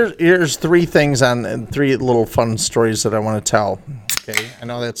 So here's three things and three little fun stories that I want to tell. Okay, I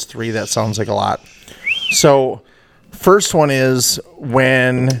know that's three. That sounds like a lot. So, first one is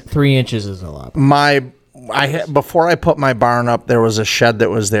when 3 inches is a lot. before I put my barn up, there was a shed that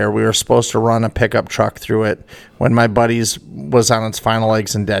was there. We were supposed to run a pickup truck through it. When my buddy's was on its final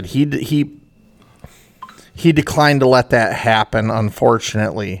legs and dead, he declined to let that happen,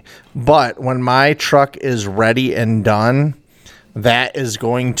 unfortunately. But when my truck is ready and done, that is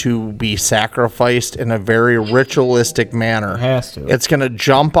going to be sacrificed in a very ritualistic manner. It has to. It's going to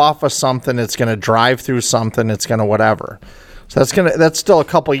jump off of something. It's going to drive through something. It's going to whatever. So that's still a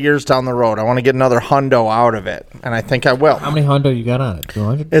couple years down the road. I want to get another hundo out of it, and I think I will. How many hundo you got on it?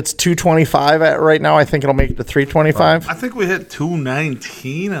 200? It's 225 at right now. I think it'll make it to 325. I think we hit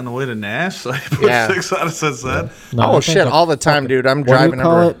 219 on the way to Nash. So I put Yeah. 6 on it since then. No, I Oh think shit! All the time, dude. I'm What do you driving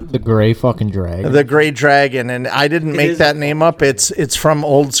call over it? The gray fucking dragon. the Gray Dragon, and I didn't make is that name up. It's from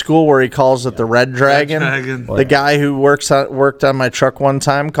old school where he calls it the Red Dragon. Dragon. The guy who worked on my truck one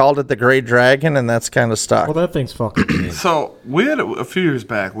time called it the Gray Dragon, and that's kind of stuck. Well, that thing's fucking mean. So we had a few years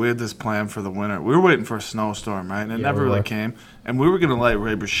back. We had this plan for the winter. We were waiting for a snowstorm, right? And it never we really were. came. And we were gonna light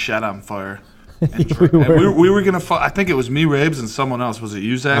Raber's shed on fire. We were gonna. I think it was me, Rabes, and someone else. Was it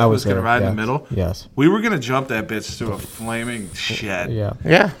you, Zach? I who was gonna there, ride in yes. the middle. Yes. We were gonna jump that bitch through a flaming shed. Yeah.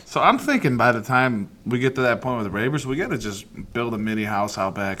 Yeah. So I'm thinking by the time we get to that point with the Rabers, we gotta just build a mini house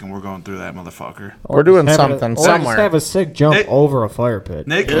out back, and we're going through that motherfucker. We're doing Just have something or somewhere. Just have a sick jump Hey. over a fire pit.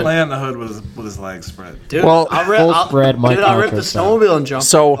 Nate can lay on the hood with his legs spread. Dude, Well, full spread Mike I'll rip the Contra style. snowmobile and jump.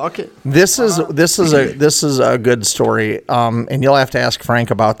 So Fuck it. this is a good story, and you'll have to ask Frank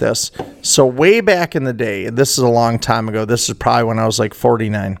about this. So way back in the day, this is a long time ago. This is probably when I was like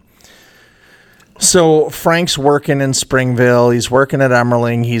 49. So Frank's working in Springville. He's working at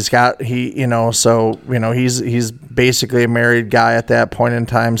Emmerling. He's basically a married guy at that point in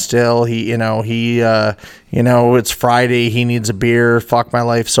time. Still, it's Friday. He needs a beer. Fuck my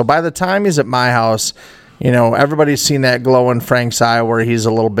life. So by the time he's at my house, everybody's seen that glow in Frank's eye where he's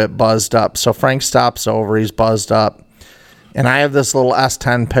a little bit buzzed up. So Frank stops over. He's buzzed up, and I have this little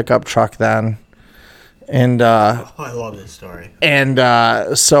S10 pickup truck then. And I love this story. and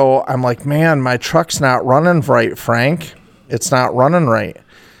so I'm like, man, my truck's not running right, Frank. It's not running right.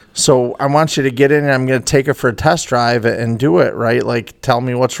 So I want you to get in and I'm going to take it for a test drive and do it, right? Like, tell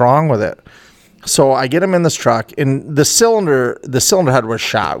me what's wrong with it. So I get him in this truck, and the cylinder head was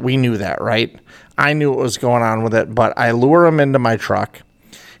shot. We knew that, right? I knew what was going on with it, but I lure him into my truck.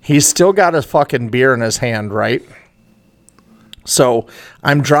 He's still got his fucking beer in his hand, right? So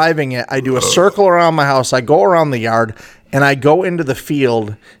I'm driving it. I do a circle around my house. I go around the yard, and I go into the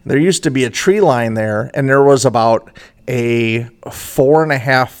field. There used to be a tree line there, and there was about a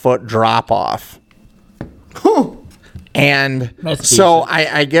 4.5 foot drop off. And That's so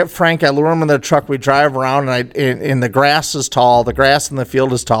I get Frank. I lure him in the truck. We drive around, and the grass is tall. The grass in the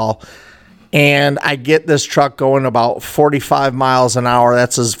field is tall. And I get this truck going about 45 miles an hour.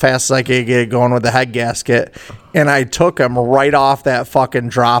 That's as fast as I could get it going with the head gasket. And I took him right off that fucking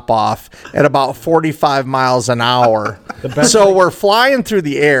drop off at about 45 miles an hour. So we're flying through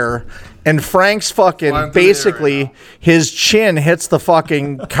the air, and Frank's Flying fucking through the air right basically now. his chin hits the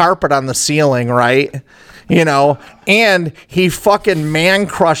fucking carpet on the ceiling, right? And he fucking man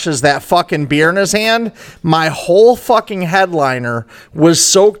crushes that fucking beer in his hand. My whole fucking headliner was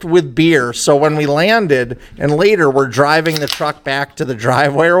soaked with beer. So when we landed and later we're driving the truck back to the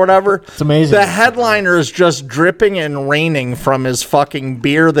driveway or whatever, it's amazing. The headliner is just dripping and raining from his fucking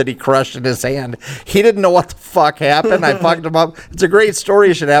beer that he crushed in his hand. He didn't know what the fuck happened. I fucked him up. It's a great story.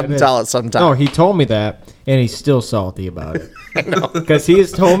 You should have him tell it sometime. No, he told me that, and he's still salty about it. Because he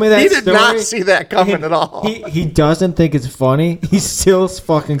has told me that He did story. not see that coming at all. He doesn't think it's funny. He's still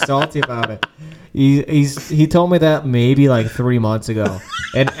fucking salty about it. He told me that maybe like 3 months ago,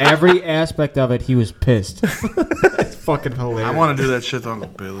 and every aspect of it, he was pissed. It's fucking hilarious. I want to do that shit to Uncle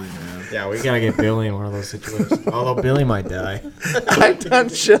Billy, man. Yeah, we gotta get Billy in one of those situations. Although Billy might die. I've done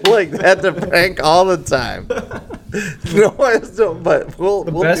shit like that to Frank all the time. But we'll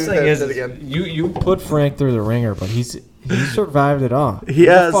do Best that thing is, shit again. you put Frank through the ringer, but he survived it all. He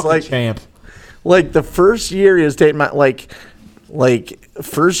has, He's a fucking like- champ. Like the first year he was dating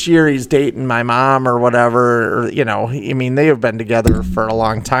first year he's dating my mom or whatever, or, I mean, they have been together for a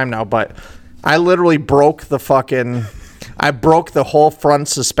long time now, but I literally broke the whole front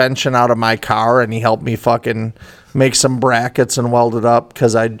suspension out of my car, and he helped me fucking make some brackets and weld it up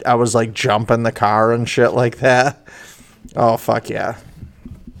because I was like jumping the car and shit like that. Oh, fuck yeah.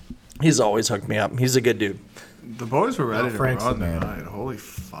 He's always hooked me up. He's a good dude. The boys were ready to Frank's run the man. tonight. Holy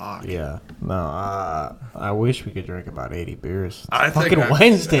fuck. Yeah. No, I wish we could drink about 80 beers. I It's think fucking I-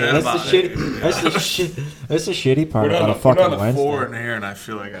 Wednesday. yeah, That's the about shitty. 80 beers. That's the shitty part We're about a down fucking to Wednesday. 4 in here, and I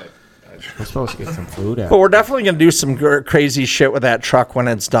feel like We're supposed to get some food out. But we're definitely going to do some crazy shit with that truck when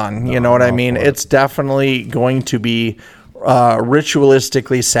it's done. You know what I mean? It's definitely going to be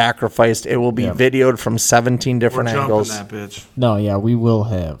ritualistically sacrificed. It will be videoed from 17 we're different jumping angles. that bitch. No, yeah, we will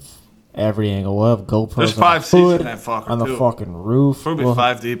have every angle. We'll have GoPros There's on 5 the seats in hood, that fucker, on the too. fucking roof. We'll be We'll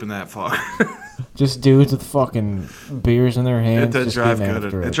 5 deep in that fuck. just dudes with fucking beers in their It hands. does just drive getting good.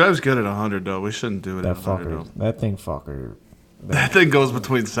 after It drives good at 100 though. We shouldn't do it that at 100 fucker. though. That thing fucker. That thing goes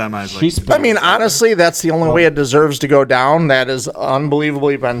between semis. She's Like, I mean, honestly, that's the only way it deserves to go down. That is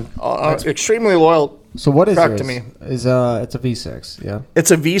unbelievably been extremely loyal. So what is truck yours? to me. Is it's a V6, yeah, It's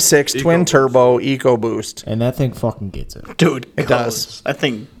a V6 twin turbo EcoBoost. and that thing fucking gets it. Dude, It does. I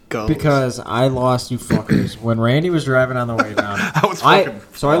think goes. Because I lost you fuckers when Randy was driving on the way down. was I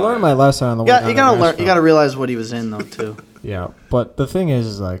learned my lesson on the way yeah, down. you gotta to learn. You Nashville. gotta realize what he was in though too. Yeah, but the thing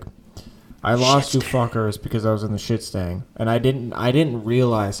is like, I lost you fuckers because I was in the shit stang, and I didn't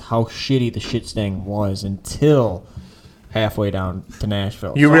realize how shitty the shit stang was until halfway down to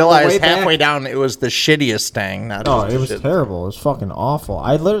Nashville. You So on the realize way back- halfway down it was the shittiest Stang. Not Oh, just it was the shit. terrible. It was fucking awful.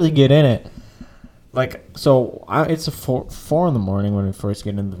 I literally get in it. Like, so it's a 4 in the morning when we first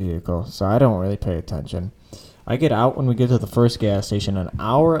get in the vehicle, so I don't really pay attention. I get out when we get to the first gas station an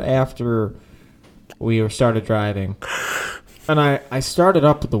hour after we started driving. And I started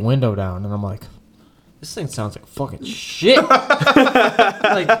up with the window down, and I'm like, this thing sounds like fucking shit.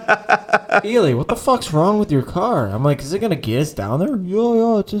 Like, Ely, what the fuck's wrong with your car? I'm like, is it going to get us down there?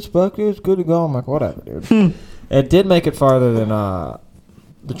 Yeah, it's just back here. It's good to go. I'm like, whatever, dude. It did make it farther than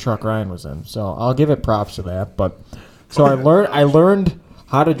the truck Ryan was in, so I'll give it props to that. But so I learned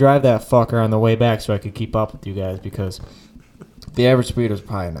how to drive that fucker on the way back so I could keep up with you guys, because the average speed was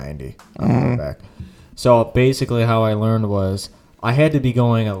probably 90 on the way back. So basically how I learned was I had to be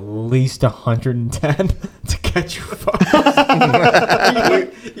going at least 110 to catch you fuckers.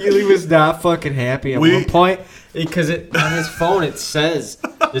 Ely was not fucking happy at one point because on his phone it says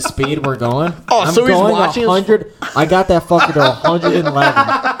the speed we're going. Oh, I'm so he's going watching his 100. I got that fucker to 111.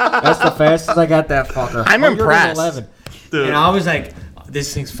 That's the fastest I got that fucker. I'm impressed. 111. And I was like,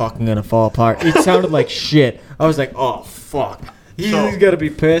 this thing's fucking gonna fall apart. It sounded like shit. I was like, oh fuck. He's got to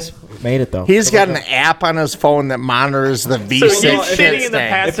be pissed. Made it though. He's got an app on his phone that monitors the V6 shit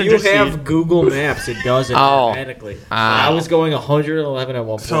Stang. If you have Google Maps, it does it automatically. I was going 111 at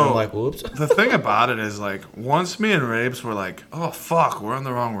one point. I'm like, whoops. The thing about it is, like, once me and Rabes were like, oh, fuck, we're on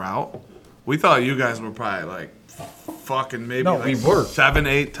the wrong route, we thought you guys were probably, like, fucking maybe we were 7,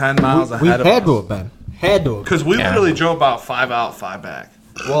 8, 10 miles We ahead of had us. to have been. Had to have. Because we literally drove about 5 out, 5 back.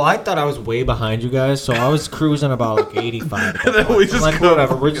 Well, I thought I was way behind you guys, so I was cruising about like 85. And then we just like, couldn't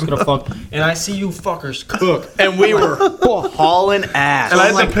whatever, we're just gonna fuck. And I see you fuckers cook. And we were hauling ass. And I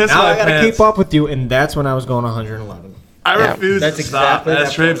I'm had to like, piss now my I gotta pants. keep up with you, and that's when I was going 111. I refuse That's to stop. exactly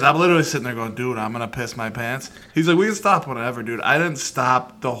That's that Rabes. I'm literally sitting there going, dude, I'm going to piss my pants. He's like, we can stop whenever, dude. I didn't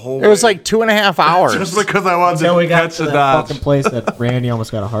stop the whole It was way. like 2.5 hours. Just because I wanted Until to we got catch to the that Dodge. fucking place that Randy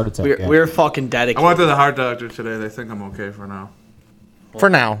almost got a heart attack at. We're fucking I dedicated. went to the heart doctor today. They think I'm okay for now. For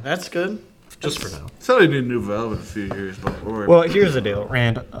now. That's good. Just for now. Said I need new valve in a few years, but we're Well, here's the deal,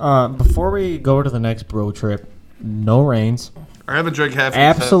 Rand. Before we go to the next bro trip, no rains. I haven't drank half.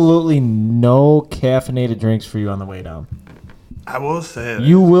 Absolutely no caffeinated drinks for you on the way down. I will say it.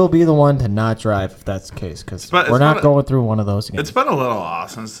 You will be the one to not drive if that's the case, because It's we're not been- going through one of those again. It's been a little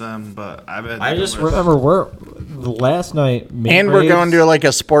off since then, but I've been. I just remember the last night. me And we're Rabes- going to like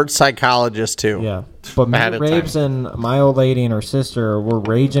a sports psychologist too. Yeah, but me, Ahead of Rabes, and my old lady and her sister were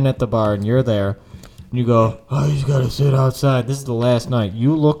raging at the bar, and you're there, and you go, "Oh, you gotta sit outside." This is the last night.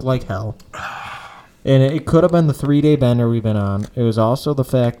 You look like hell. And it could have been the 3-day bender we've been on. It was also the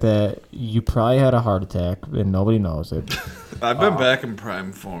fact that you probably had a heart attack and nobody knows it. I've been back in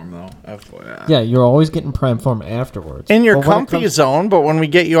prime form, though. FYI. Yeah, you're always getting prime form afterwards. In your comfy zone, but when we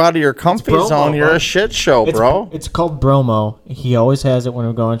get you out of your comfy zone, you're a shit show, bro. It's called bromo. He always has it when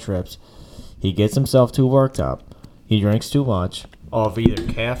we go on trips. He gets himself too worked up. He drinks too much of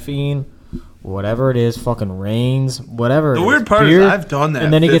either caffeine, whatever it is, fucking rains, whatever. The weird part is I've done that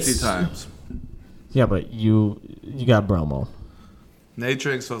and then 50 times. Yeah, but you got bromo. Nate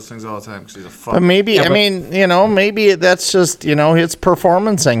drinks those things all the time because he's a fuck. But maybe, maybe that's just, it's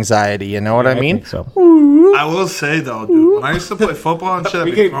performance anxiety. You know what I mean? Think so. I will say, though, dude, when I used to play football and shit,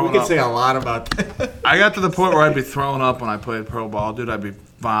 we could say a lot about that. I got to the point where I'd be throwing up when I played pro ball, dude. I'd be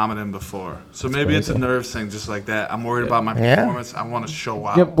vomiting before. So maybe it's a nerves thing just like that. I'm worried about my performance. I want to show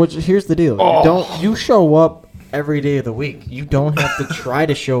out. Yeah, but here's the deal. You show up every day of the week. You don't have to try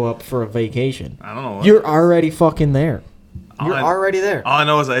to show up for a vacation. I don't know. You're already fucking there. You're already there. All I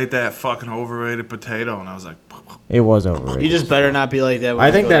know is I ate that fucking overrated potato, and I was like... It was overrated. You just better not be like that.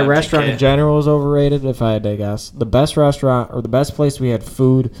 I think that restaurant in general is overrated, if I had to guess. The best restaurant, or the best place we had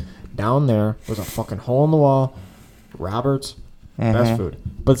food down there was a fucking hole in the wall. Robert's. Best food.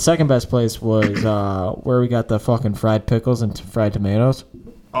 But the second best place was where we got the fucking fried pickles and fried tomatoes.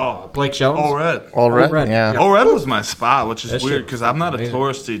 Oh, Blake Shelton's? All red, yeah. All red was my spot, which is weird because I'm not a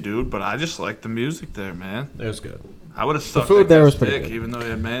touristy dude, but I just like the music there, man. It was good. I would have stuck the food there was pretty good. even though he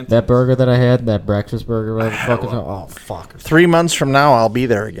had man. That burger that I had, that breakfast burger, oh fuck! 3 months from now, I'll be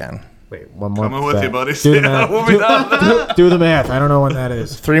there again. Wait, one more. Coming with you, buddy. Do the math. Do the math. I don't know when that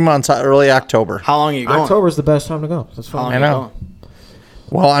is. 3 months, early October. How long are you going? October's the best time to go. That's fine. I know.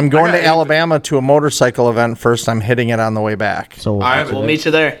 Well, I'm going to Alabama to a motorcycle event first. I'm hitting it on the way back. So we'll meet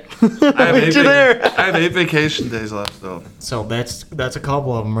you there. I have 8 vacation days left, though. So that's a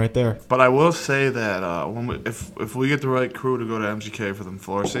couple of them right there. But I will say that if we get the right crew to go to MGK for them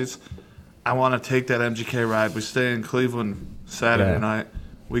floor seats, I want to take that MGK ride. We stay in Cleveland Saturday night.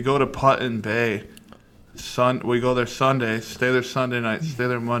 We go to Putnam Bay. We go there Sunday, stay there Sunday night, stay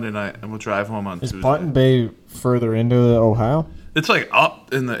there Monday night, and we'll drive home on Tuesday. Is Putnam Bay further into Ohio? It's like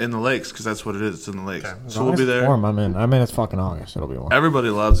up in the lakes because that's what it is. It's in the lakes. Okay. So we'll be there. Warm, I'm in. It's fucking August. It'll be warm. Everybody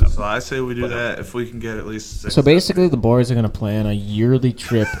loves it, so I say we do that if we can get at least 6. So basically, the boys are gonna plan a yearly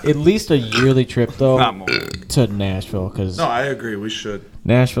trip, at least a yearly trip though, not more. to Nashville. Because no, I agree. We should.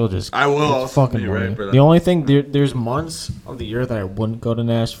 Nashville just. I will also fucking be right for that. The only thing there's months of the year that I wouldn't go to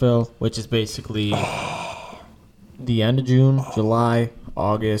Nashville, which is basically the end of June, July,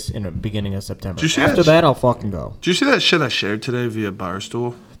 August, and the beginning of September. After that, I'll fucking go. Did you see that shit I shared today via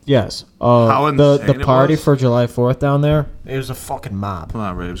Barstool? Yes. How insane the party it was? for July 4th down there, it was a fucking mob. Come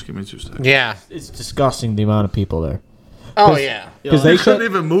on, Raves, give me 2 seconds. Yeah. It's disgusting the amount of people there. Oh, yeah. Because they couldn't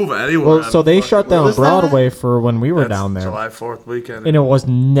even move anywhere. Well, so they shut down Broadway for when we were down there. July 4th weekend. And it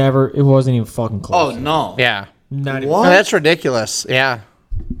wasn't even fucking close. Oh, no. Yeah. Not What? That's ridiculous. Yeah.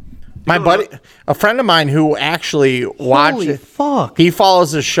 My buddy, a friend of mine who actually watched it. Fuck. He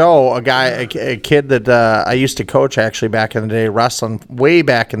follows the show, a kid that I used to coach actually back in the day, wrestling way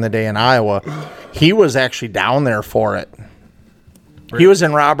back in the day in Iowa. He was actually down there for it. He was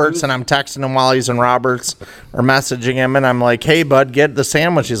in Roberts, and I'm texting him while he's in Roberts or messaging him, and I'm like, hey, bud, get the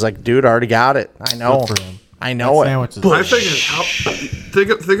sandwich. He's like, dude, I already got it. I know. I know it. My thing is, think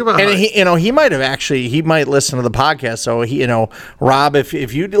about and he might have actually, he might listen to the podcast. So Rob,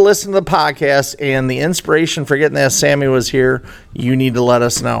 if you listen to the podcast and the inspiration for getting that Sammy was here, you need to let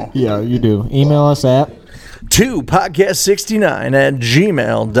us know. Yeah, you do. Email us at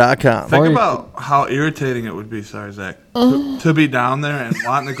podcast69@gmail.com. Think about how irritating it would be, sorry, Zach, to be down there and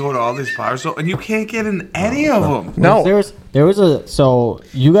wanting to go to all these bars, and you can't get in any of them. No. So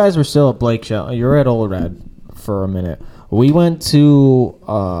you guys were still at Blake Shell. You were at Old Red for a minute. We went to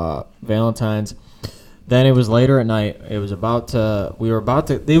Valentine's. Then it was later at night. It was about to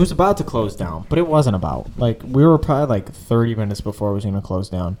close down, but it wasn't about. Like, we were probably like 30 minutes before it was going to close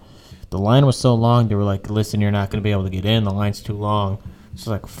down. The line was so long, they were like, listen, you're not going to be able to get in. The line's too long. It's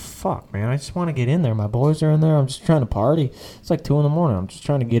like, fuck, man, I just want to get in there. My boys are in there. I'm just trying to party. It's like 2 a.m. I'm just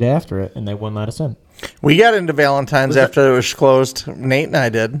trying to get after it, and they wouldn't let us in. We got into Valentine's after it was closed. Nate and I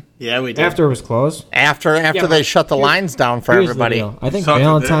did. Yeah, we did. After it was closed? After they shut the lines down for everybody. I think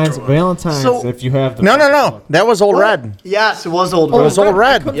Valentine's, if you have the... No. That was Old Red. Yes, it was Old Red. It was Old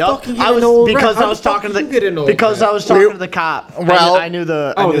Red. Yep. I was talking to the cop. Well, I knew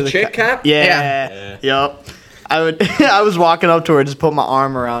the chick cop? Yeah. Yep. I was walking up to her, just put my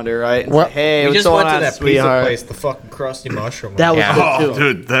arm around her, right? And What? say, hey, We what's just going went to on, that sweetheart? pizza place, the fucking crusty mushroom. That was Yeah. good Oh, too.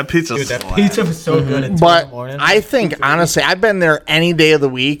 dude, that pizza. Dude, that pizza was so good at 2 in the But morning. I think honestly, I've been there any day of the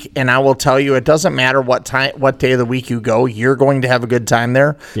week, and I will tell you, it doesn't matter what day of the week you go, you're going to have a good time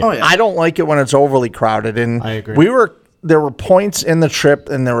there. Oh, yeah. I don't like it when it's overly crowded, and I agree. There were points in the trip,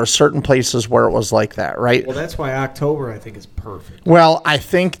 and there were certain places where it was like that, right? Well, that's why October I think is perfect. Well, I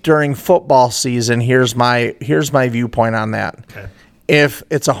think during football season, here's my viewpoint on that. Okay. If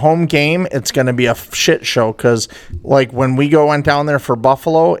it's a home game, it's going to be a shit show because, like, when we went down there for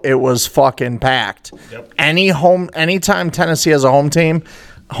Buffalo, it was fucking packed. Yep. Anytime Tennessee has a home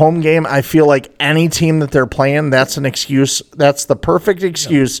game, I feel like any team that they're playing, that's an excuse. That's the perfect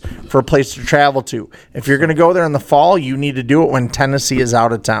excuse for a place to travel to. If you're going to go there in the fall, you need to do it when Tennessee is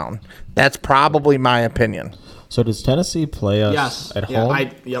out of town. That's probably my opinion. So does Tennessee play us Yes. at Yeah,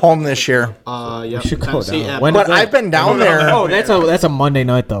 home? Home this year. Yep. We should go Tennessee down. at- When But is that? I've been down there. Oh, that's a Monday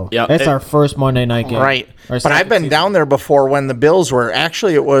night though. Yep. That's our first Monday night game. Right. Our But I've second been season. down there before when the Bills were.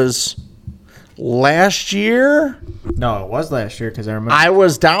 Actually, it was last year. No, it was last year because I remember. I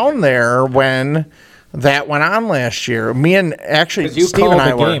was down there when that went on last year. Me and actually Because you Steve called and I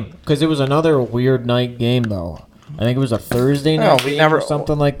the were. game because it was another weird night game though. I think it was a Thursday No, night we game never- or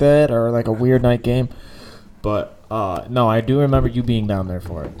something like that, or like a weird night game. But no, I do remember you being down there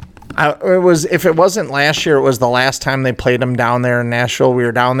for it. It was, if it wasn't last year, it was the last time they played them down there in Nashville. We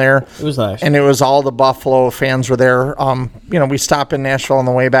were down there. It was last And year. it was all the Buffalo fans were there. We stopped in Nashville on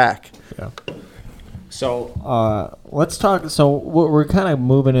the way back. Yeah. So let's talk. So we're kind of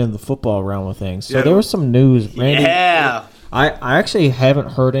moving into the football realm of things. So Yeah. there was some news, Randy. Yeah. I actually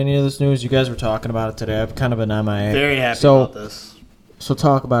haven't heard any of this news. You guys were talking about it today. I've kind of been MIA. Very happy so, about this. So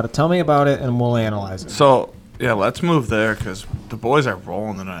talk about it. Tell me about it, and we'll analyze it. So yeah, let's move there because the boys are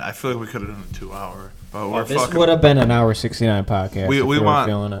rolling tonight. I feel like we could have done a 2 hour, but we're This fucking. would have been an hour 69 podcast. We if we were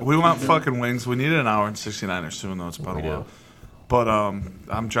feeling want it. we want fucking wings. We need an hour and 69er soon though. It's about a while. But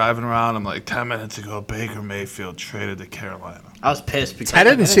I'm driving around. I'm like 10 minutes ago. Baker Mayfield traded to Carolina. I was pissed because I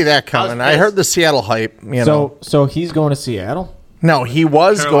didn't see that coming. I heard the Seattle hype. So he's going to Seattle. No, he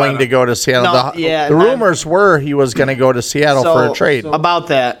was Carolina. going to go to Seattle. No, the yeah, the and then- rumors were he was going to go to Seattle for a trade. About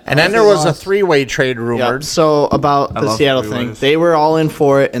that. And then there was a three-way trade Yep. rumored. So about the love Seattle three-ways. thing, they were all in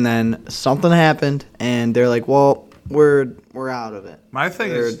for it, and then something happened, and they're like, "Well, we're out of it. My thing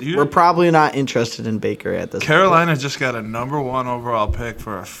is, We're probably not interested in Baker at this." Carolina just got a #1 overall pick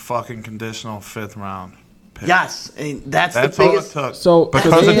for a fucking conditional 5th round pick. Yes, and that's That's the all it biggest. took. So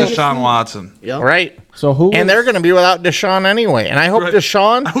because they of have- Deshaun Watson. Yep. Right. So who? And they're going to be without Deshaun anyway. And I hope Right.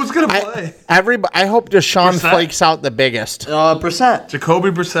 Deshaun. Who's gonna play? I hope Deshaun Brissett? flakes out the biggest. Percent. Jacoby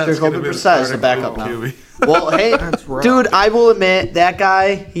Brissett is going to Jacoby be Brissett is the starting backup now. QB. Well, hey, dude, I will admit that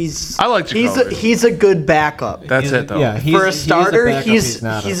guy. I like Jacoby. He's a good backup. That's it though. Yeah, For a starter, backup, he's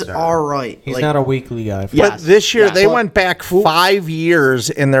not a starter. all right. He's Like, not a weekly guy. Yeah. But this year Yes. they Well, went back 5 years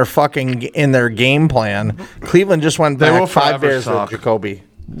in their game plan. Cleveland just went They will back 5 forever years with suck. Jacoby.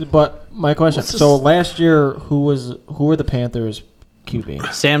 But my question: so last year, who were the Panthers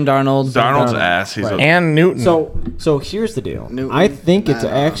QB? Sam Darnold. Darnold's ass. He's Right. a, And Newton. So here's the deal. Newton, I think it's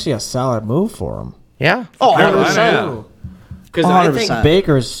actually a solid move for him. yeah. Oh, Carolina, 100%. Because I think 100%.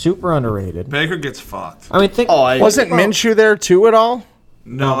 Baker is super underrated. Baker gets fucked. I mean, think. Oh, I Wasn't Minshew there too at all?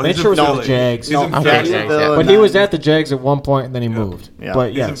 No, he's Minshew a was with Philly. the Jags. He's in No, Philly. Okay. Jacksonville, but and he was then- at the Jags at one point, and then he moved. Yeah. But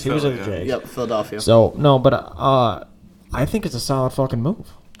He's yes, in he was Philly, at the yeah. Jags. Yep, Philadelphia. So no, but I think it's a solid fucking move.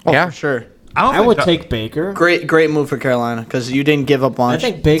 Yeah. For sure. don't I think would that- take Baker. Great move for Carolina because you didn't give up I much.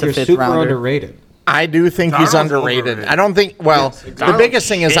 think to Baker's fifth super rounder. underrated. I do think he's Darnold's underrated. overrated. I don't think. Well, the Darnold's biggest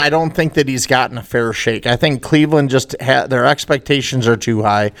thing is shit. I don't think that he's gotten a fair shake. I think Cleveland just their expectations are too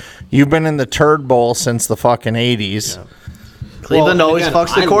high. You've been in the turd bowl since the fucking 80s. Cleveland Well, always again,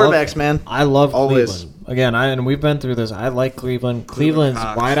 fucks the I quarterbacks, love- man. I love Always. Cleveland. Again, and we've been through this. I like Cleveland. Cleveland's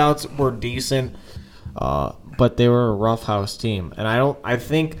Cox. wideouts were decent, but they were a roughhouse team. And I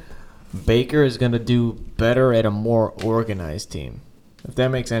think Baker is going to do better at a more organized team. If that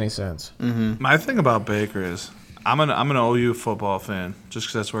makes any sense. My thing about Baker is I'm an OU football fan just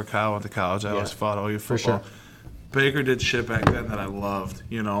because that's where Kyle went to college. I always fought OU football. sure. Baker did shit back then that I loved,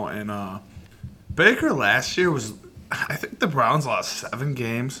 and Baker last year was, I think the Browns lost 7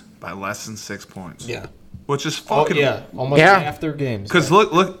 games by less than 6 points. Yeah. Which is fucking almost Yeah. half their games. Because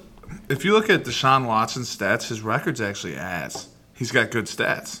look, if you look at Deshaun Watson's stats, his record's actually ass. He's got good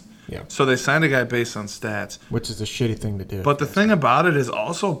stats. Yeah. So they signed a guy based on stats. Which is a shitty thing to do. But the thing about it is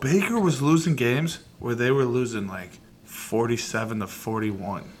also Baker was losing games where they were losing like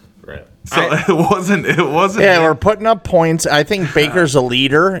 47-41. Right. So it wasn't. Yeah, we're putting up points. I think Baker's a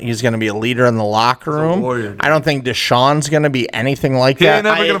leader. He's going to be a leader in the locker room. warrior, I don't think Deshaun's going to be anything like He that. ain't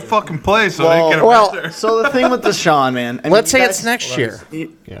never gonna fucking play, so they ain't get him. So the thing with Deshaun, man. I mean, Let's say you it's guys- next year.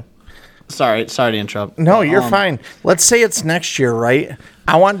 Yeah. Sorry to interrupt. No, you're fine. Let's say it's next year, right?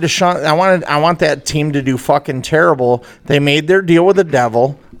 I want Deshaun. I want that team to do fucking terrible. They made their deal with the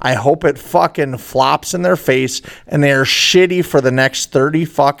devil. I hope it fucking flops in their face and they are shitty for the next 30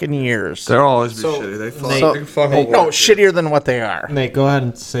 fucking years. They'll always be shitty. They fucking No, shittier than what they are. Nate, go ahead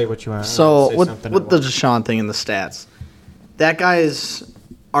and say what you want. So Say with something the about- Deshaun thing and the stats, that guy is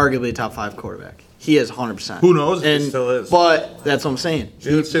arguably a top 5 quarterback. He is 100%. Who knows if he still is. But that's what I'm saying.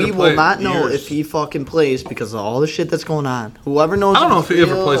 haven't seen We him play will not in know years. if he fucking plays because of all the shit that's going on. Whoever knows I don't know he's if he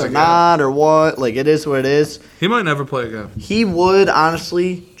ever real plays or again. not or what. Like, it is what it is. He might never play again. He would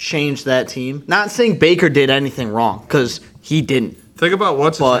honestly change that team. Not saying Baker did anything wrong because he didn't. Think about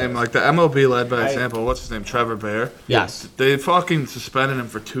what's his But- name, like the MLB led by example. What's his name, Trevor Bear? Yes. They fucking suspended him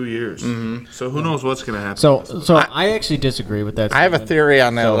for 2 years. So who knows what's gonna happen? So I actually disagree with that. I have a statement. theory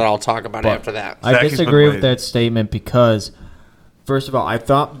on that So- that I'll talk about but after that. I Zach has disagree been with that statement because, first of all, I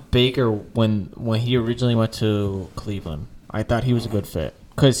thought Baker when he originally went to Cleveland, I thought he was a good fit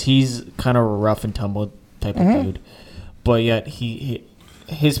because he's kind of a rough and tumble type of dude, but yet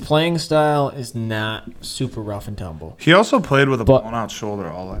his playing style is not super rough and tumble. He also played with a But- blown out shoulder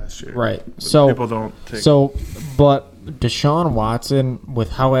all last year. Right. Which So people don't take. but Deshaun Watson,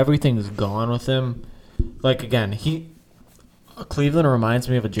 with how everything's gone with him, like again, Cleveland reminds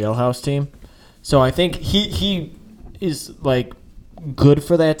me of a jailhouse team. So I think he is like good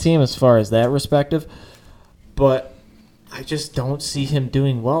for that team as far as that respective, but I just don't see him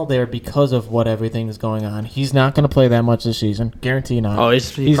doing well there because of what everything is going on. He's not going to play that much this season, guarantee not. Oh,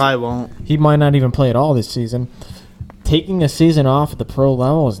 he probably won't. He might not even play at all this season. Taking a season off at the pro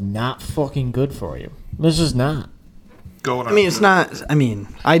level is not fucking good for you. It's just not. Going I mean, it's not. I mean,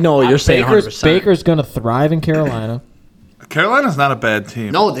 I know what you're saying 100%. Baker's going to thrive in Carolina. Carolina's not a bad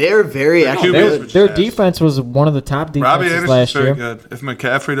team. No, they're very actually QB good. is Their Yes. defense was one of the top Robbie defenses Anderson's last very year. good. If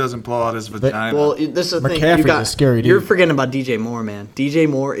McCaffrey doesn't blow out his vagina. Well, this is the thing. McCaffrey's You got, a scary dude. You're forgetting about DJ Moore, man. DJ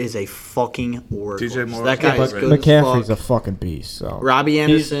Moore is a fucking oracle. DJ Moore That is guy good, is but good McCaffrey's as a fuck. fucking beast. So Robbie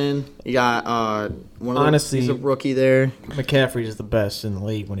Anderson. You got one of Honestly- he's a rookie there. McCaffrey is the best in the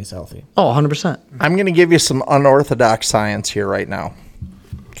league when he's healthy. Oh, 100%. I'm going to give you some unorthodox science here right now.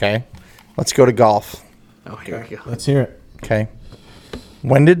 Okay? Let's go to golf. Oh, here we go. Let's hear it. Okay?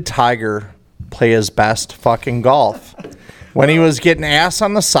 When did Tiger play his best fucking golf? When he was getting ass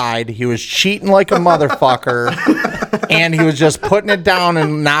on the side, he was cheating like a motherfucker, and he was just putting it down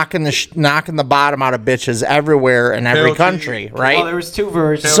and knocking the bottom out of bitches everywhere in every Tail country, cheating. right? Well, there was two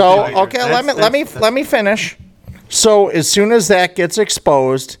versions. So Tiger. okay, let me finish. So as soon as that gets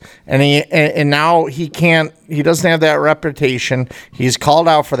exposed, and now he doesn't have that reputation. He's called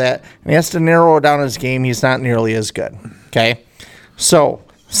out for that, and he has to narrow down his game. He's not nearly as good. Okay, so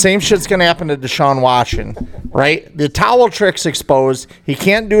same shit's gonna happen to Deshaun Watson, right? The towel trick's exposed. He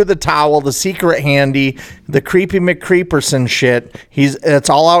can't do the towel, the secret handy, the creepy McCreeperson shit. It's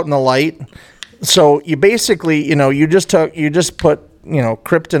all out in the light. So you basically, you just put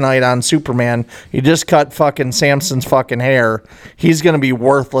kryptonite on Superman. You just cut fucking Samson's fucking hair. He's going to be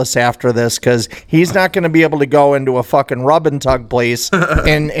worthless after this because he's not going to be able to go into a fucking rub and tug place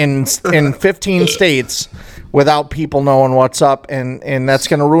in 15 states without people knowing what's up, and that's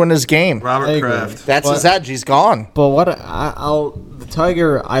going to ruin his game. Robert Kraft. That's his edge. He's gone. But the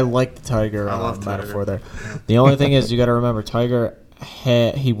Tiger, I like the Tiger love metaphor there. The only thing is, you got to remember, Tiger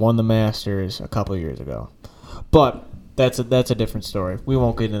he won the Masters a couple of years ago, but that's a different story. We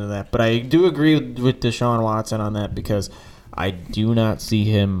won't get into that. But I do agree with Deshaun Watson on that because I do not see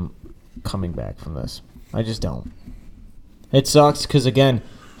him coming back from this. I just don't. It sucks because again,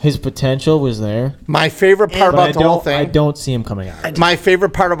 his potential was there. My favorite part about the whole thing. I don't see him coming out. My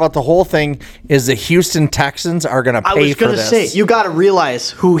favorite part about the whole thing is the Houston Texans are going to I pay was for gonna this. say you got to realize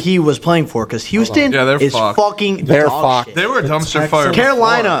who he was playing for because Houston Yeah, they're is fucked. fucking. They're dog fucked. shit. They were a dumpster fire.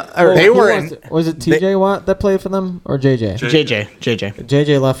 Carolina. They Who were was it TJ Watt that played for them or JJ? JJ.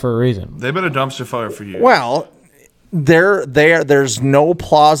 JJ left for a reason. They've been a dumpster fire for years. Well, there's no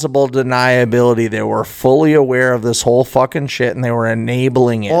plausible deniability. They were fully aware of this whole fucking shit, and they were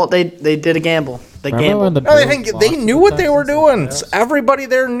enabling it. Well, they did a gamble. They Remember when gambled. the No, they, Bills think, lost they to knew the what they were Texans doing. Everybody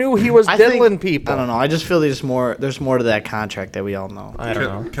there knew he was diddling people. I don't know. I just feel there's more to that contract that we all know. I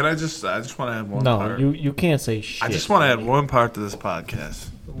don't know. Can I just want to add one No, part. you can't say shit. I just want to add one part to this podcast.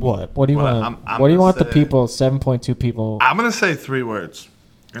 What? What do you Well, want? I'm What do you gonna want the say- people? 7.2 people. I'm going to say 3 words.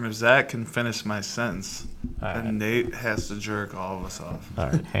 And if Zach can finish my sentence, then Nate has to jerk all of us off. All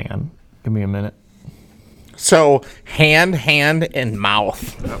right, hang on. Give me a minute. So hand, and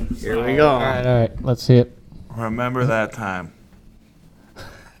mouth. Yep. Here we go. All right. Let's see it. Remember that time.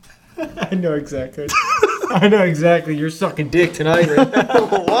 I know exactly. You're sucking dick tonight.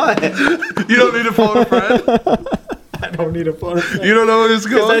 What? You don't need a phone friend. I don't need a phone. You don't know where it's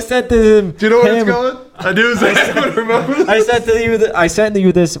going. I said to him. Do you know where it's going? I do. Remember. I sent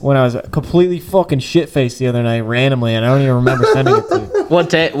you this when I was completely fucking shit faced the other night randomly, and I don't even remember sending it to you. What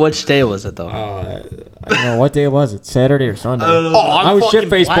day? Which day was it though? I don't know what day it was. It's Saturday or Sunday. I was shit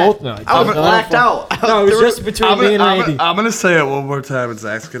faced both nights. I was blacked out. No, it was just between me and Randy. I'm gonna say it one more time, and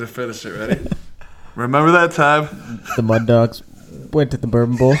Zach's gonna finish it. Ready? Remember that time? The Mud Dogs went to the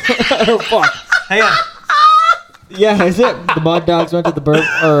Bourbon Bowl. Oh fuck! Hang on. Yeah, is it? The Mud Dogs went to the Bourbon.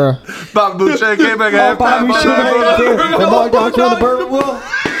 Bob Boucher came back at Bobby Boucher made it here. The Mud Dogs went to the Bourbon Bowl.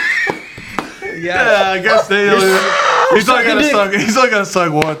 Yeah, I guess they. He's only got to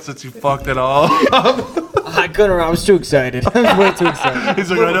suck once since you fucked it all. I couldn't. I was too excited. I was way too excited. He's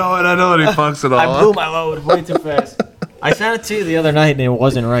like, I know, and he fucks it all. I blew my load way too fast. I sent it to you the other night, and it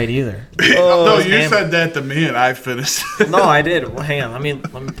wasn't right either. No, you said that to me, and I finished it. No, I did. Well, hang on. Let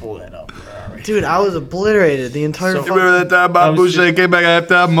me pull that up. Dude, I was obliterated the entire. You remember that time Bob Boucher came back at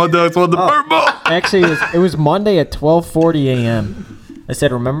halftime? Mud Dogs won the Bourbon Bowl. Actually, it was Monday at 12:40 a.m. I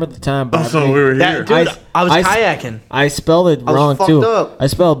said, remember the time Bobby... So we were here. Dude, I was kayaking. I spelled it wrong, too. Up. I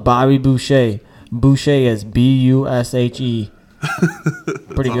spelled Bobby Boucher. Boucher as B-U-S-H-E.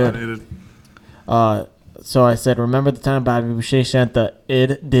 Pretty good. So I said, remember the time Bobby Boucher sent the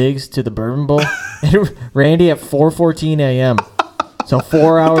id digs to the Bourbon Bowl? Randy at 4:14 a.m. So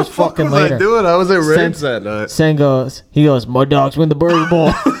 4 hours fucking later. I was at Rams that night. He goes, Mud Dogs win the Bourbon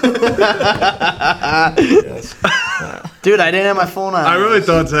Bowl. Yes. Dude, I didn't have my phone on. I really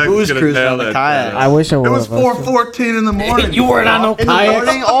thought Zach was going to tell that. I wish I would. It was 4:14 in the morning. You weren't on no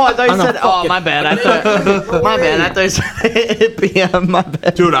kayak. Oh, I thought you said. Oh, my bad. I thought you said 8 p.m. My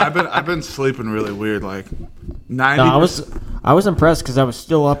bad. Dude, I've been sleeping really weird. Like 90%. No, I was impressed because I was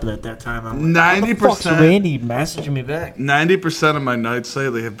still up at that time. 90%. Randy messaging me back. 90% of my nights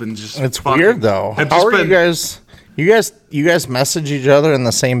lately have been just. It's weird though. How are you guys? You guys message each other in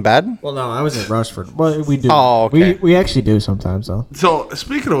the same bed? Well, no, I was at Rushford. Well, we do. Oh, okay. We actually do sometimes, though. So,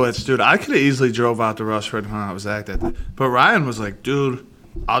 speaking of which, dude, I could have easily drove out to Rushford when I was at that day. But Ryan was like, dude,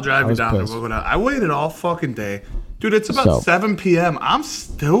 I'll drive you down there. We'll go down. I waited all fucking day. Dude, it's about 7 p.m. I'm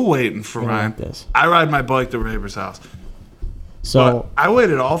still waiting for Ryan. I ride my bike to Raber's house. So but I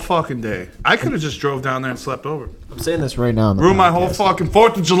waited all fucking day. I could have just drove down there and slept over. I'm saying this right now. Ruined my whole fucking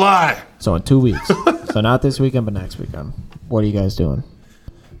 4th of July. So in 2 weeks. So not this weekend, but next weekend. What are you guys doing?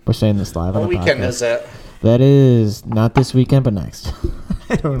 We're saying this live on the podcast. What weekend is that? That is not this weekend, but next.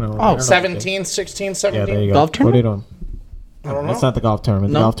 I don't know. Oh, 17, 16, 17? Yeah, there you go. Golf tournament? What are you doing? I don't know. That's not the golf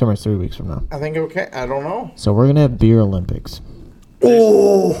tournament. The golf tournament is 3 weeks from now. I think okay. I don't know. So we're going to have beer Olympics.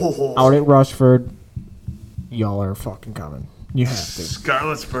 Oh. Out at Rushford. Y'all are fucking coming. You have to.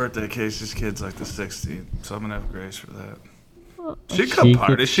 Scarlett's birthday, Casey's kid's like the 16th, so I'm gonna have Grace for that. She can come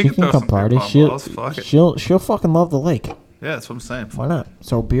party. She can throw some party. balls. Fuck it. She'll fucking love the lake. Yeah, that's what I'm saying. Why not?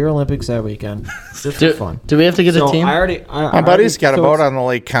 So beer Olympics that weekend. Just for fun. Do we have to get a team? My buddy's got a boat on the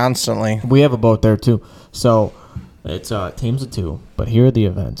lake constantly. We have a boat there too. So it's teams of 2. But here are the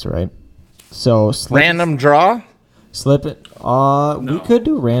events, right? So Random draw? Slip it. We could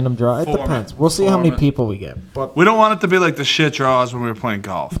do random draw. It depends. We'll see how many people we get. But we don't want it to be like the shit draws when we were playing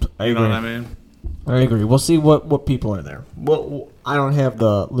golf. You know what I mean? I agree. We'll see what people are there. Well, I don't have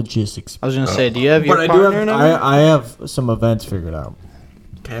the logistics. I was gonna say, do you have your but partner? I have some events figured out.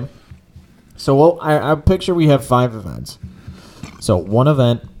 Okay. So I picture we have 5 events. So one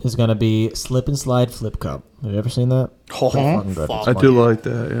event is gonna be slip and slide flip cup. Have you ever seen that? Fucking good. I do like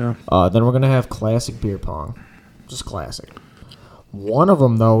that. Yeah. Then we're gonna have classic beer pong. Just classic. One of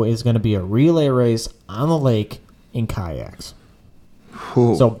them, though, is going to be a relay race on the lake in kayaks.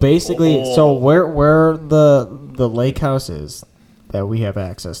 Ooh. So basically, where the lake house is that we have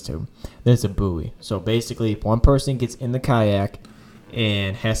access to, there's a buoy. So basically, one person gets in the kayak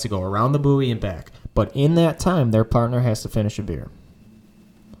and has to go around the buoy and back. But in that time, their partner has to finish a beer.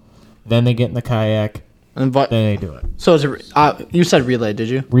 Then they get in the kayak, then they do it. So is it, you said relay, did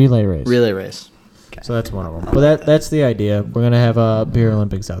you? Relay race. Relay race. Okay. So that's one of them. But that's the idea. We're going to have beer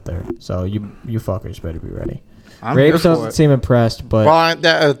Olympics out there. So you fuckers better be ready. Rapes doesn't seem impressed, but... Well, I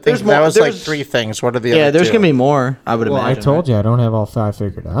think that was like 3 things. What are the other 2? Yeah, there's going to be more, I would imagine. I told you I don't have all 5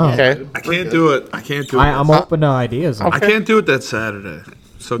 figured out. Okay. I can't do it. I'm open to ideas. I can't do it that Saturday.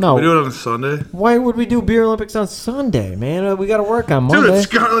 So can No. we do it on a Sunday? Why would we do Beer Olympics on Sunday, man? We got to work on Monday. Dude, it's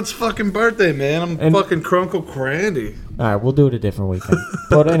Scarlett's fucking birthday, man. I'm fucking Crunkle Crandy. All right, we'll do it a different weekend.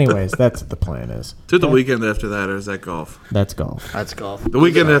 But anyways, that's what the plan is. Do the weekend after that, or is that golf? That's golf. That's golf. The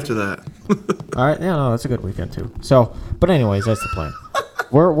weekend after that. All right, yeah, no, that's a good weekend too. So, but anyways, that's the plan.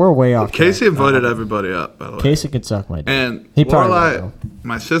 We're way off. Casey invited everybody up, by the way. Casey can suck my dick. And He probably Lorelai, will.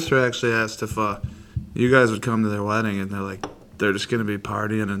 my sister actually asked if you guys would come to their wedding, and they're like, they're just gonna be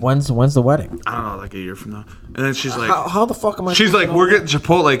partying, and When's the wedding? I don't know, like a year from now. And then she's like, How the fuck am I? she's like, we're getting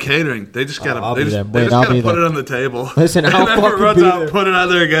Chipotle catering. They just gotta, I'll they be just, there. they Wait, just I'll gotta be put there. it on the table. Listen, and I'll then it fucking runs be out, there. put it on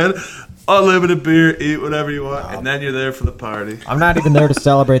there again. Unlimited beer, eat whatever you want, and then you're there for the party. I'm not even there to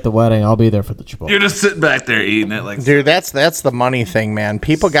celebrate the wedding. I'll be there for the Chipotle. You're just sitting back there eating it like. Dude, that's the money thing, man.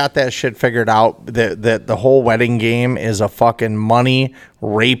 People got that shit figured out. That the whole wedding game is a fucking money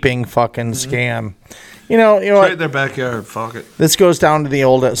raping fucking scam. You know Right in what? their backyard. Fuck it. This goes down to the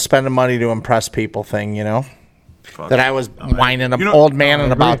old spending money to impress people thing. You know Fuck that it. I was whining You know- old man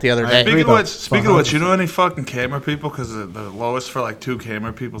about the other day. Speaking of which, you know any fucking camera people? Because the lowest for like 2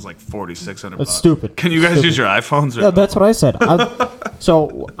 camera people is like $4,600. That's stupid. Can you guys Stupid. use your iPhones? Or Yeah, that's what I said.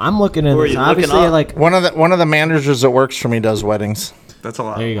 So I'm looking at Who are this. you looking Obviously, up? like One of the managers that works for me does weddings. That's a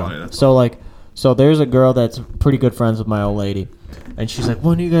lot. there you of money. go. That's So there's a girl that's pretty good friends with my old lady, and she's like,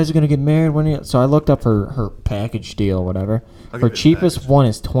 "When are you guys gonna get married? When are you?" So I looked up her package deal, or whatever. I'll Her give you the cheapest package. one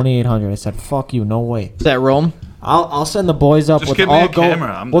is $2,800. I said, "Fuck you, no way." Is that Rome? I'll send the boys up Just with give me all a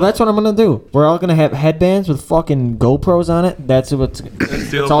camera, I'm Well, done. that's what I'm gonna do. We're all gonna have headbands with fucking GoPros on it. That's what's.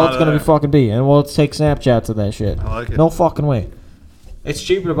 That's all it's gonna be fucking be, and we'll take Snapchats of that shit. I like it. No fucking way. It's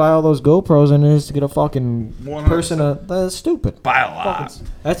cheaper to buy all those GoPros than it is to get a fucking 100%. person. That's stupid. Buy a lot.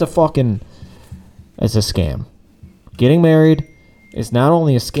 That's a fucking. It's a scam. Getting married is not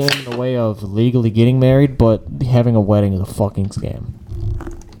only a scam in the way of legally getting married, but having a wedding is a fucking scam.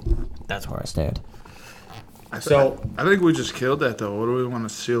 That's where I stand. I think we just killed that though. What do we want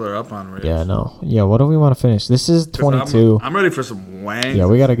to seal her up on, Ray? Yeah, no. Yeah, what do we want to finish? This is 22. I'm ready for some wang. Yeah,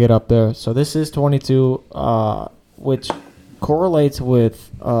 we got to get up there. So this is 22, which correlates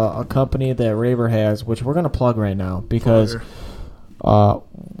with a company that Raver has, which we're going to plug right now because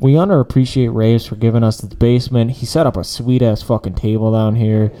we underappreciate Raves for giving us the basement. He set up a sweet-ass fucking table down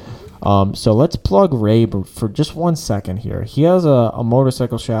here. So let's plug Rave for just 1 second here. He has a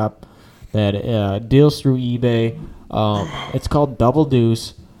motorcycle shop that deals through eBay. It's called Double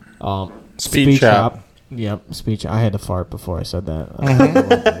Deuce. Speed Shop. Yep, speech. I had to fart before I said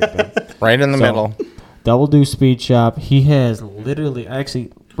that. Right in the middle. Double Deuce Speed Shop. He has literally,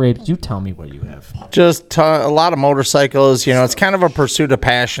 actually, Ray, you tell me what you have. Just a lot of motorcycles. You know, it's kind of a pursuit of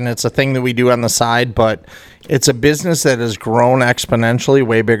passion. It's a thing that we do on the side, but it's a business that has grown exponentially,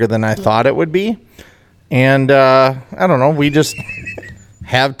 way bigger than I thought it would be. And I don't know, we just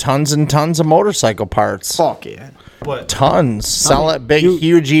have tons and tons of motorcycle parts. Fuck yeah. Tons. Sell at big,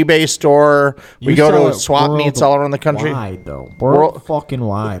 huge eBay store. We go to swap meets all around the country. Wide, though. World fucking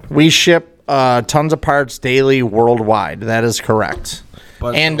wide. We ship tons of parts daily worldwide. That is correct.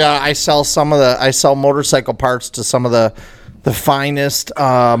 And I sell motorcycle parts to some of the finest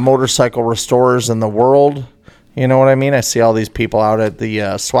motorcycle restorers in the world. You know what I mean? I see all these people out at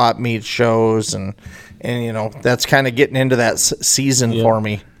the swap meet shows, and you know that's kind of getting into that season for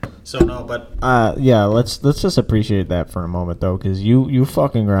me. So no, but yeah, let's just appreciate that for a moment though, because you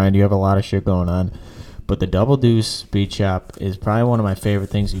fucking grind. You have a lot of shit going on, but the Double Deuce Speed Shop is probably one of my favorite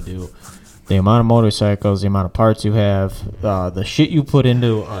things you do. The amount of motorcycles, the amount of parts you have, the shit you put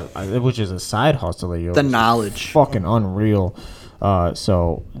into, which is a side hustle of yours. The knowledge. Fucking unreal.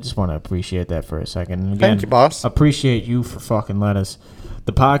 So I just want to appreciate that for a second. And again, Thank you, boss. Appreciate you for fucking letting us.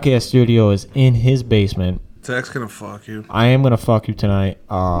 The podcast studio is in his basement. Zach's gonna fuck you. I am gonna fuck you tonight.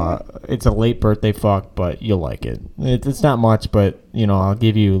 It's a late birthday fuck, but you'll like it. It's not much, but you know I'll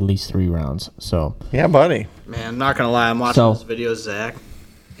give you at least 3 rounds. So Yeah, buddy. Man, I'm not gonna lie. I'm watching this video, Zach,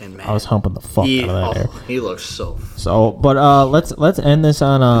 and man, I was humping the fuck out of that hair. he looks so. So, but let's end this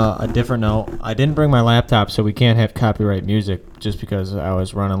on a different note. I didn't bring my laptop, so we can't have copyright music just because I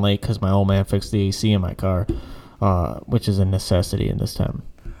was running late because my old man fixed the AC in my car, which is a necessity in this time.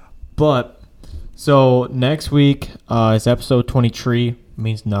 But so next week is episode 23.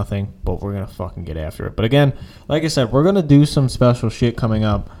 Means nothing, but we're gonna fucking get after it. But again, like I said, we're gonna do some special shit coming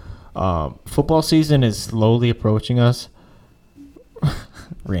up. Football season is slowly approaching us.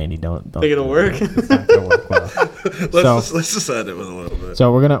 Randy, don't Think it'll work? It's not gonna work well. Let's just end it with a little bit.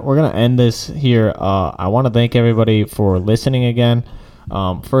 So we're gonna end this here. I want to thank everybody for listening again.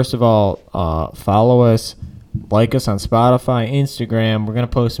 First of all, follow us, like us on Spotify, Instagram. We're gonna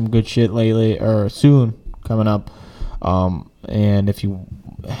post some good shit lately or soon coming up. And if you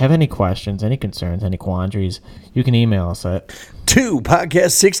have any questions, any concerns, any quandaries, you can email us at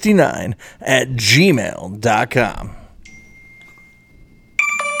 2podcast69@gmail.com.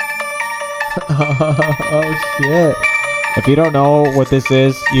 Oh, shit. If you don't know what this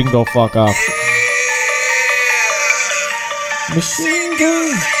is, you can go fuck off. Machine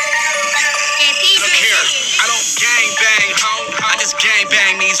gun. Look here, I don't gang bang, ho. I just gang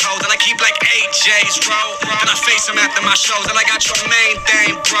bang these hoes, and I keep like AJ's roll. Then I face them after my shows, and I got your main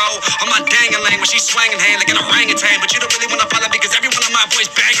thing, bro. On my dang-a-lang when she's swinging hand like an orangutan, but you don't really want to follow because every one of my boys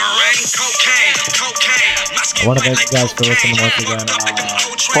bang a ring. Cocaine, cocaine. I want to thank you guys for listening once again.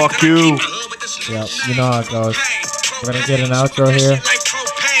 Fuck you. Yep, you know how it goes. We're gonna get an outro here.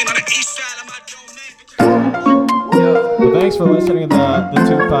 But thanks for listening to the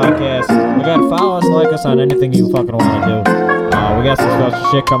two podcasts. Again, follow us, like us on anything you fucking want to do. We got some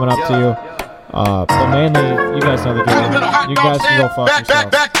special shit coming up to you. But mainly, you guys know the game. You guys can go fuck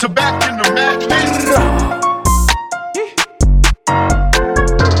yourselves. Back to back in the match.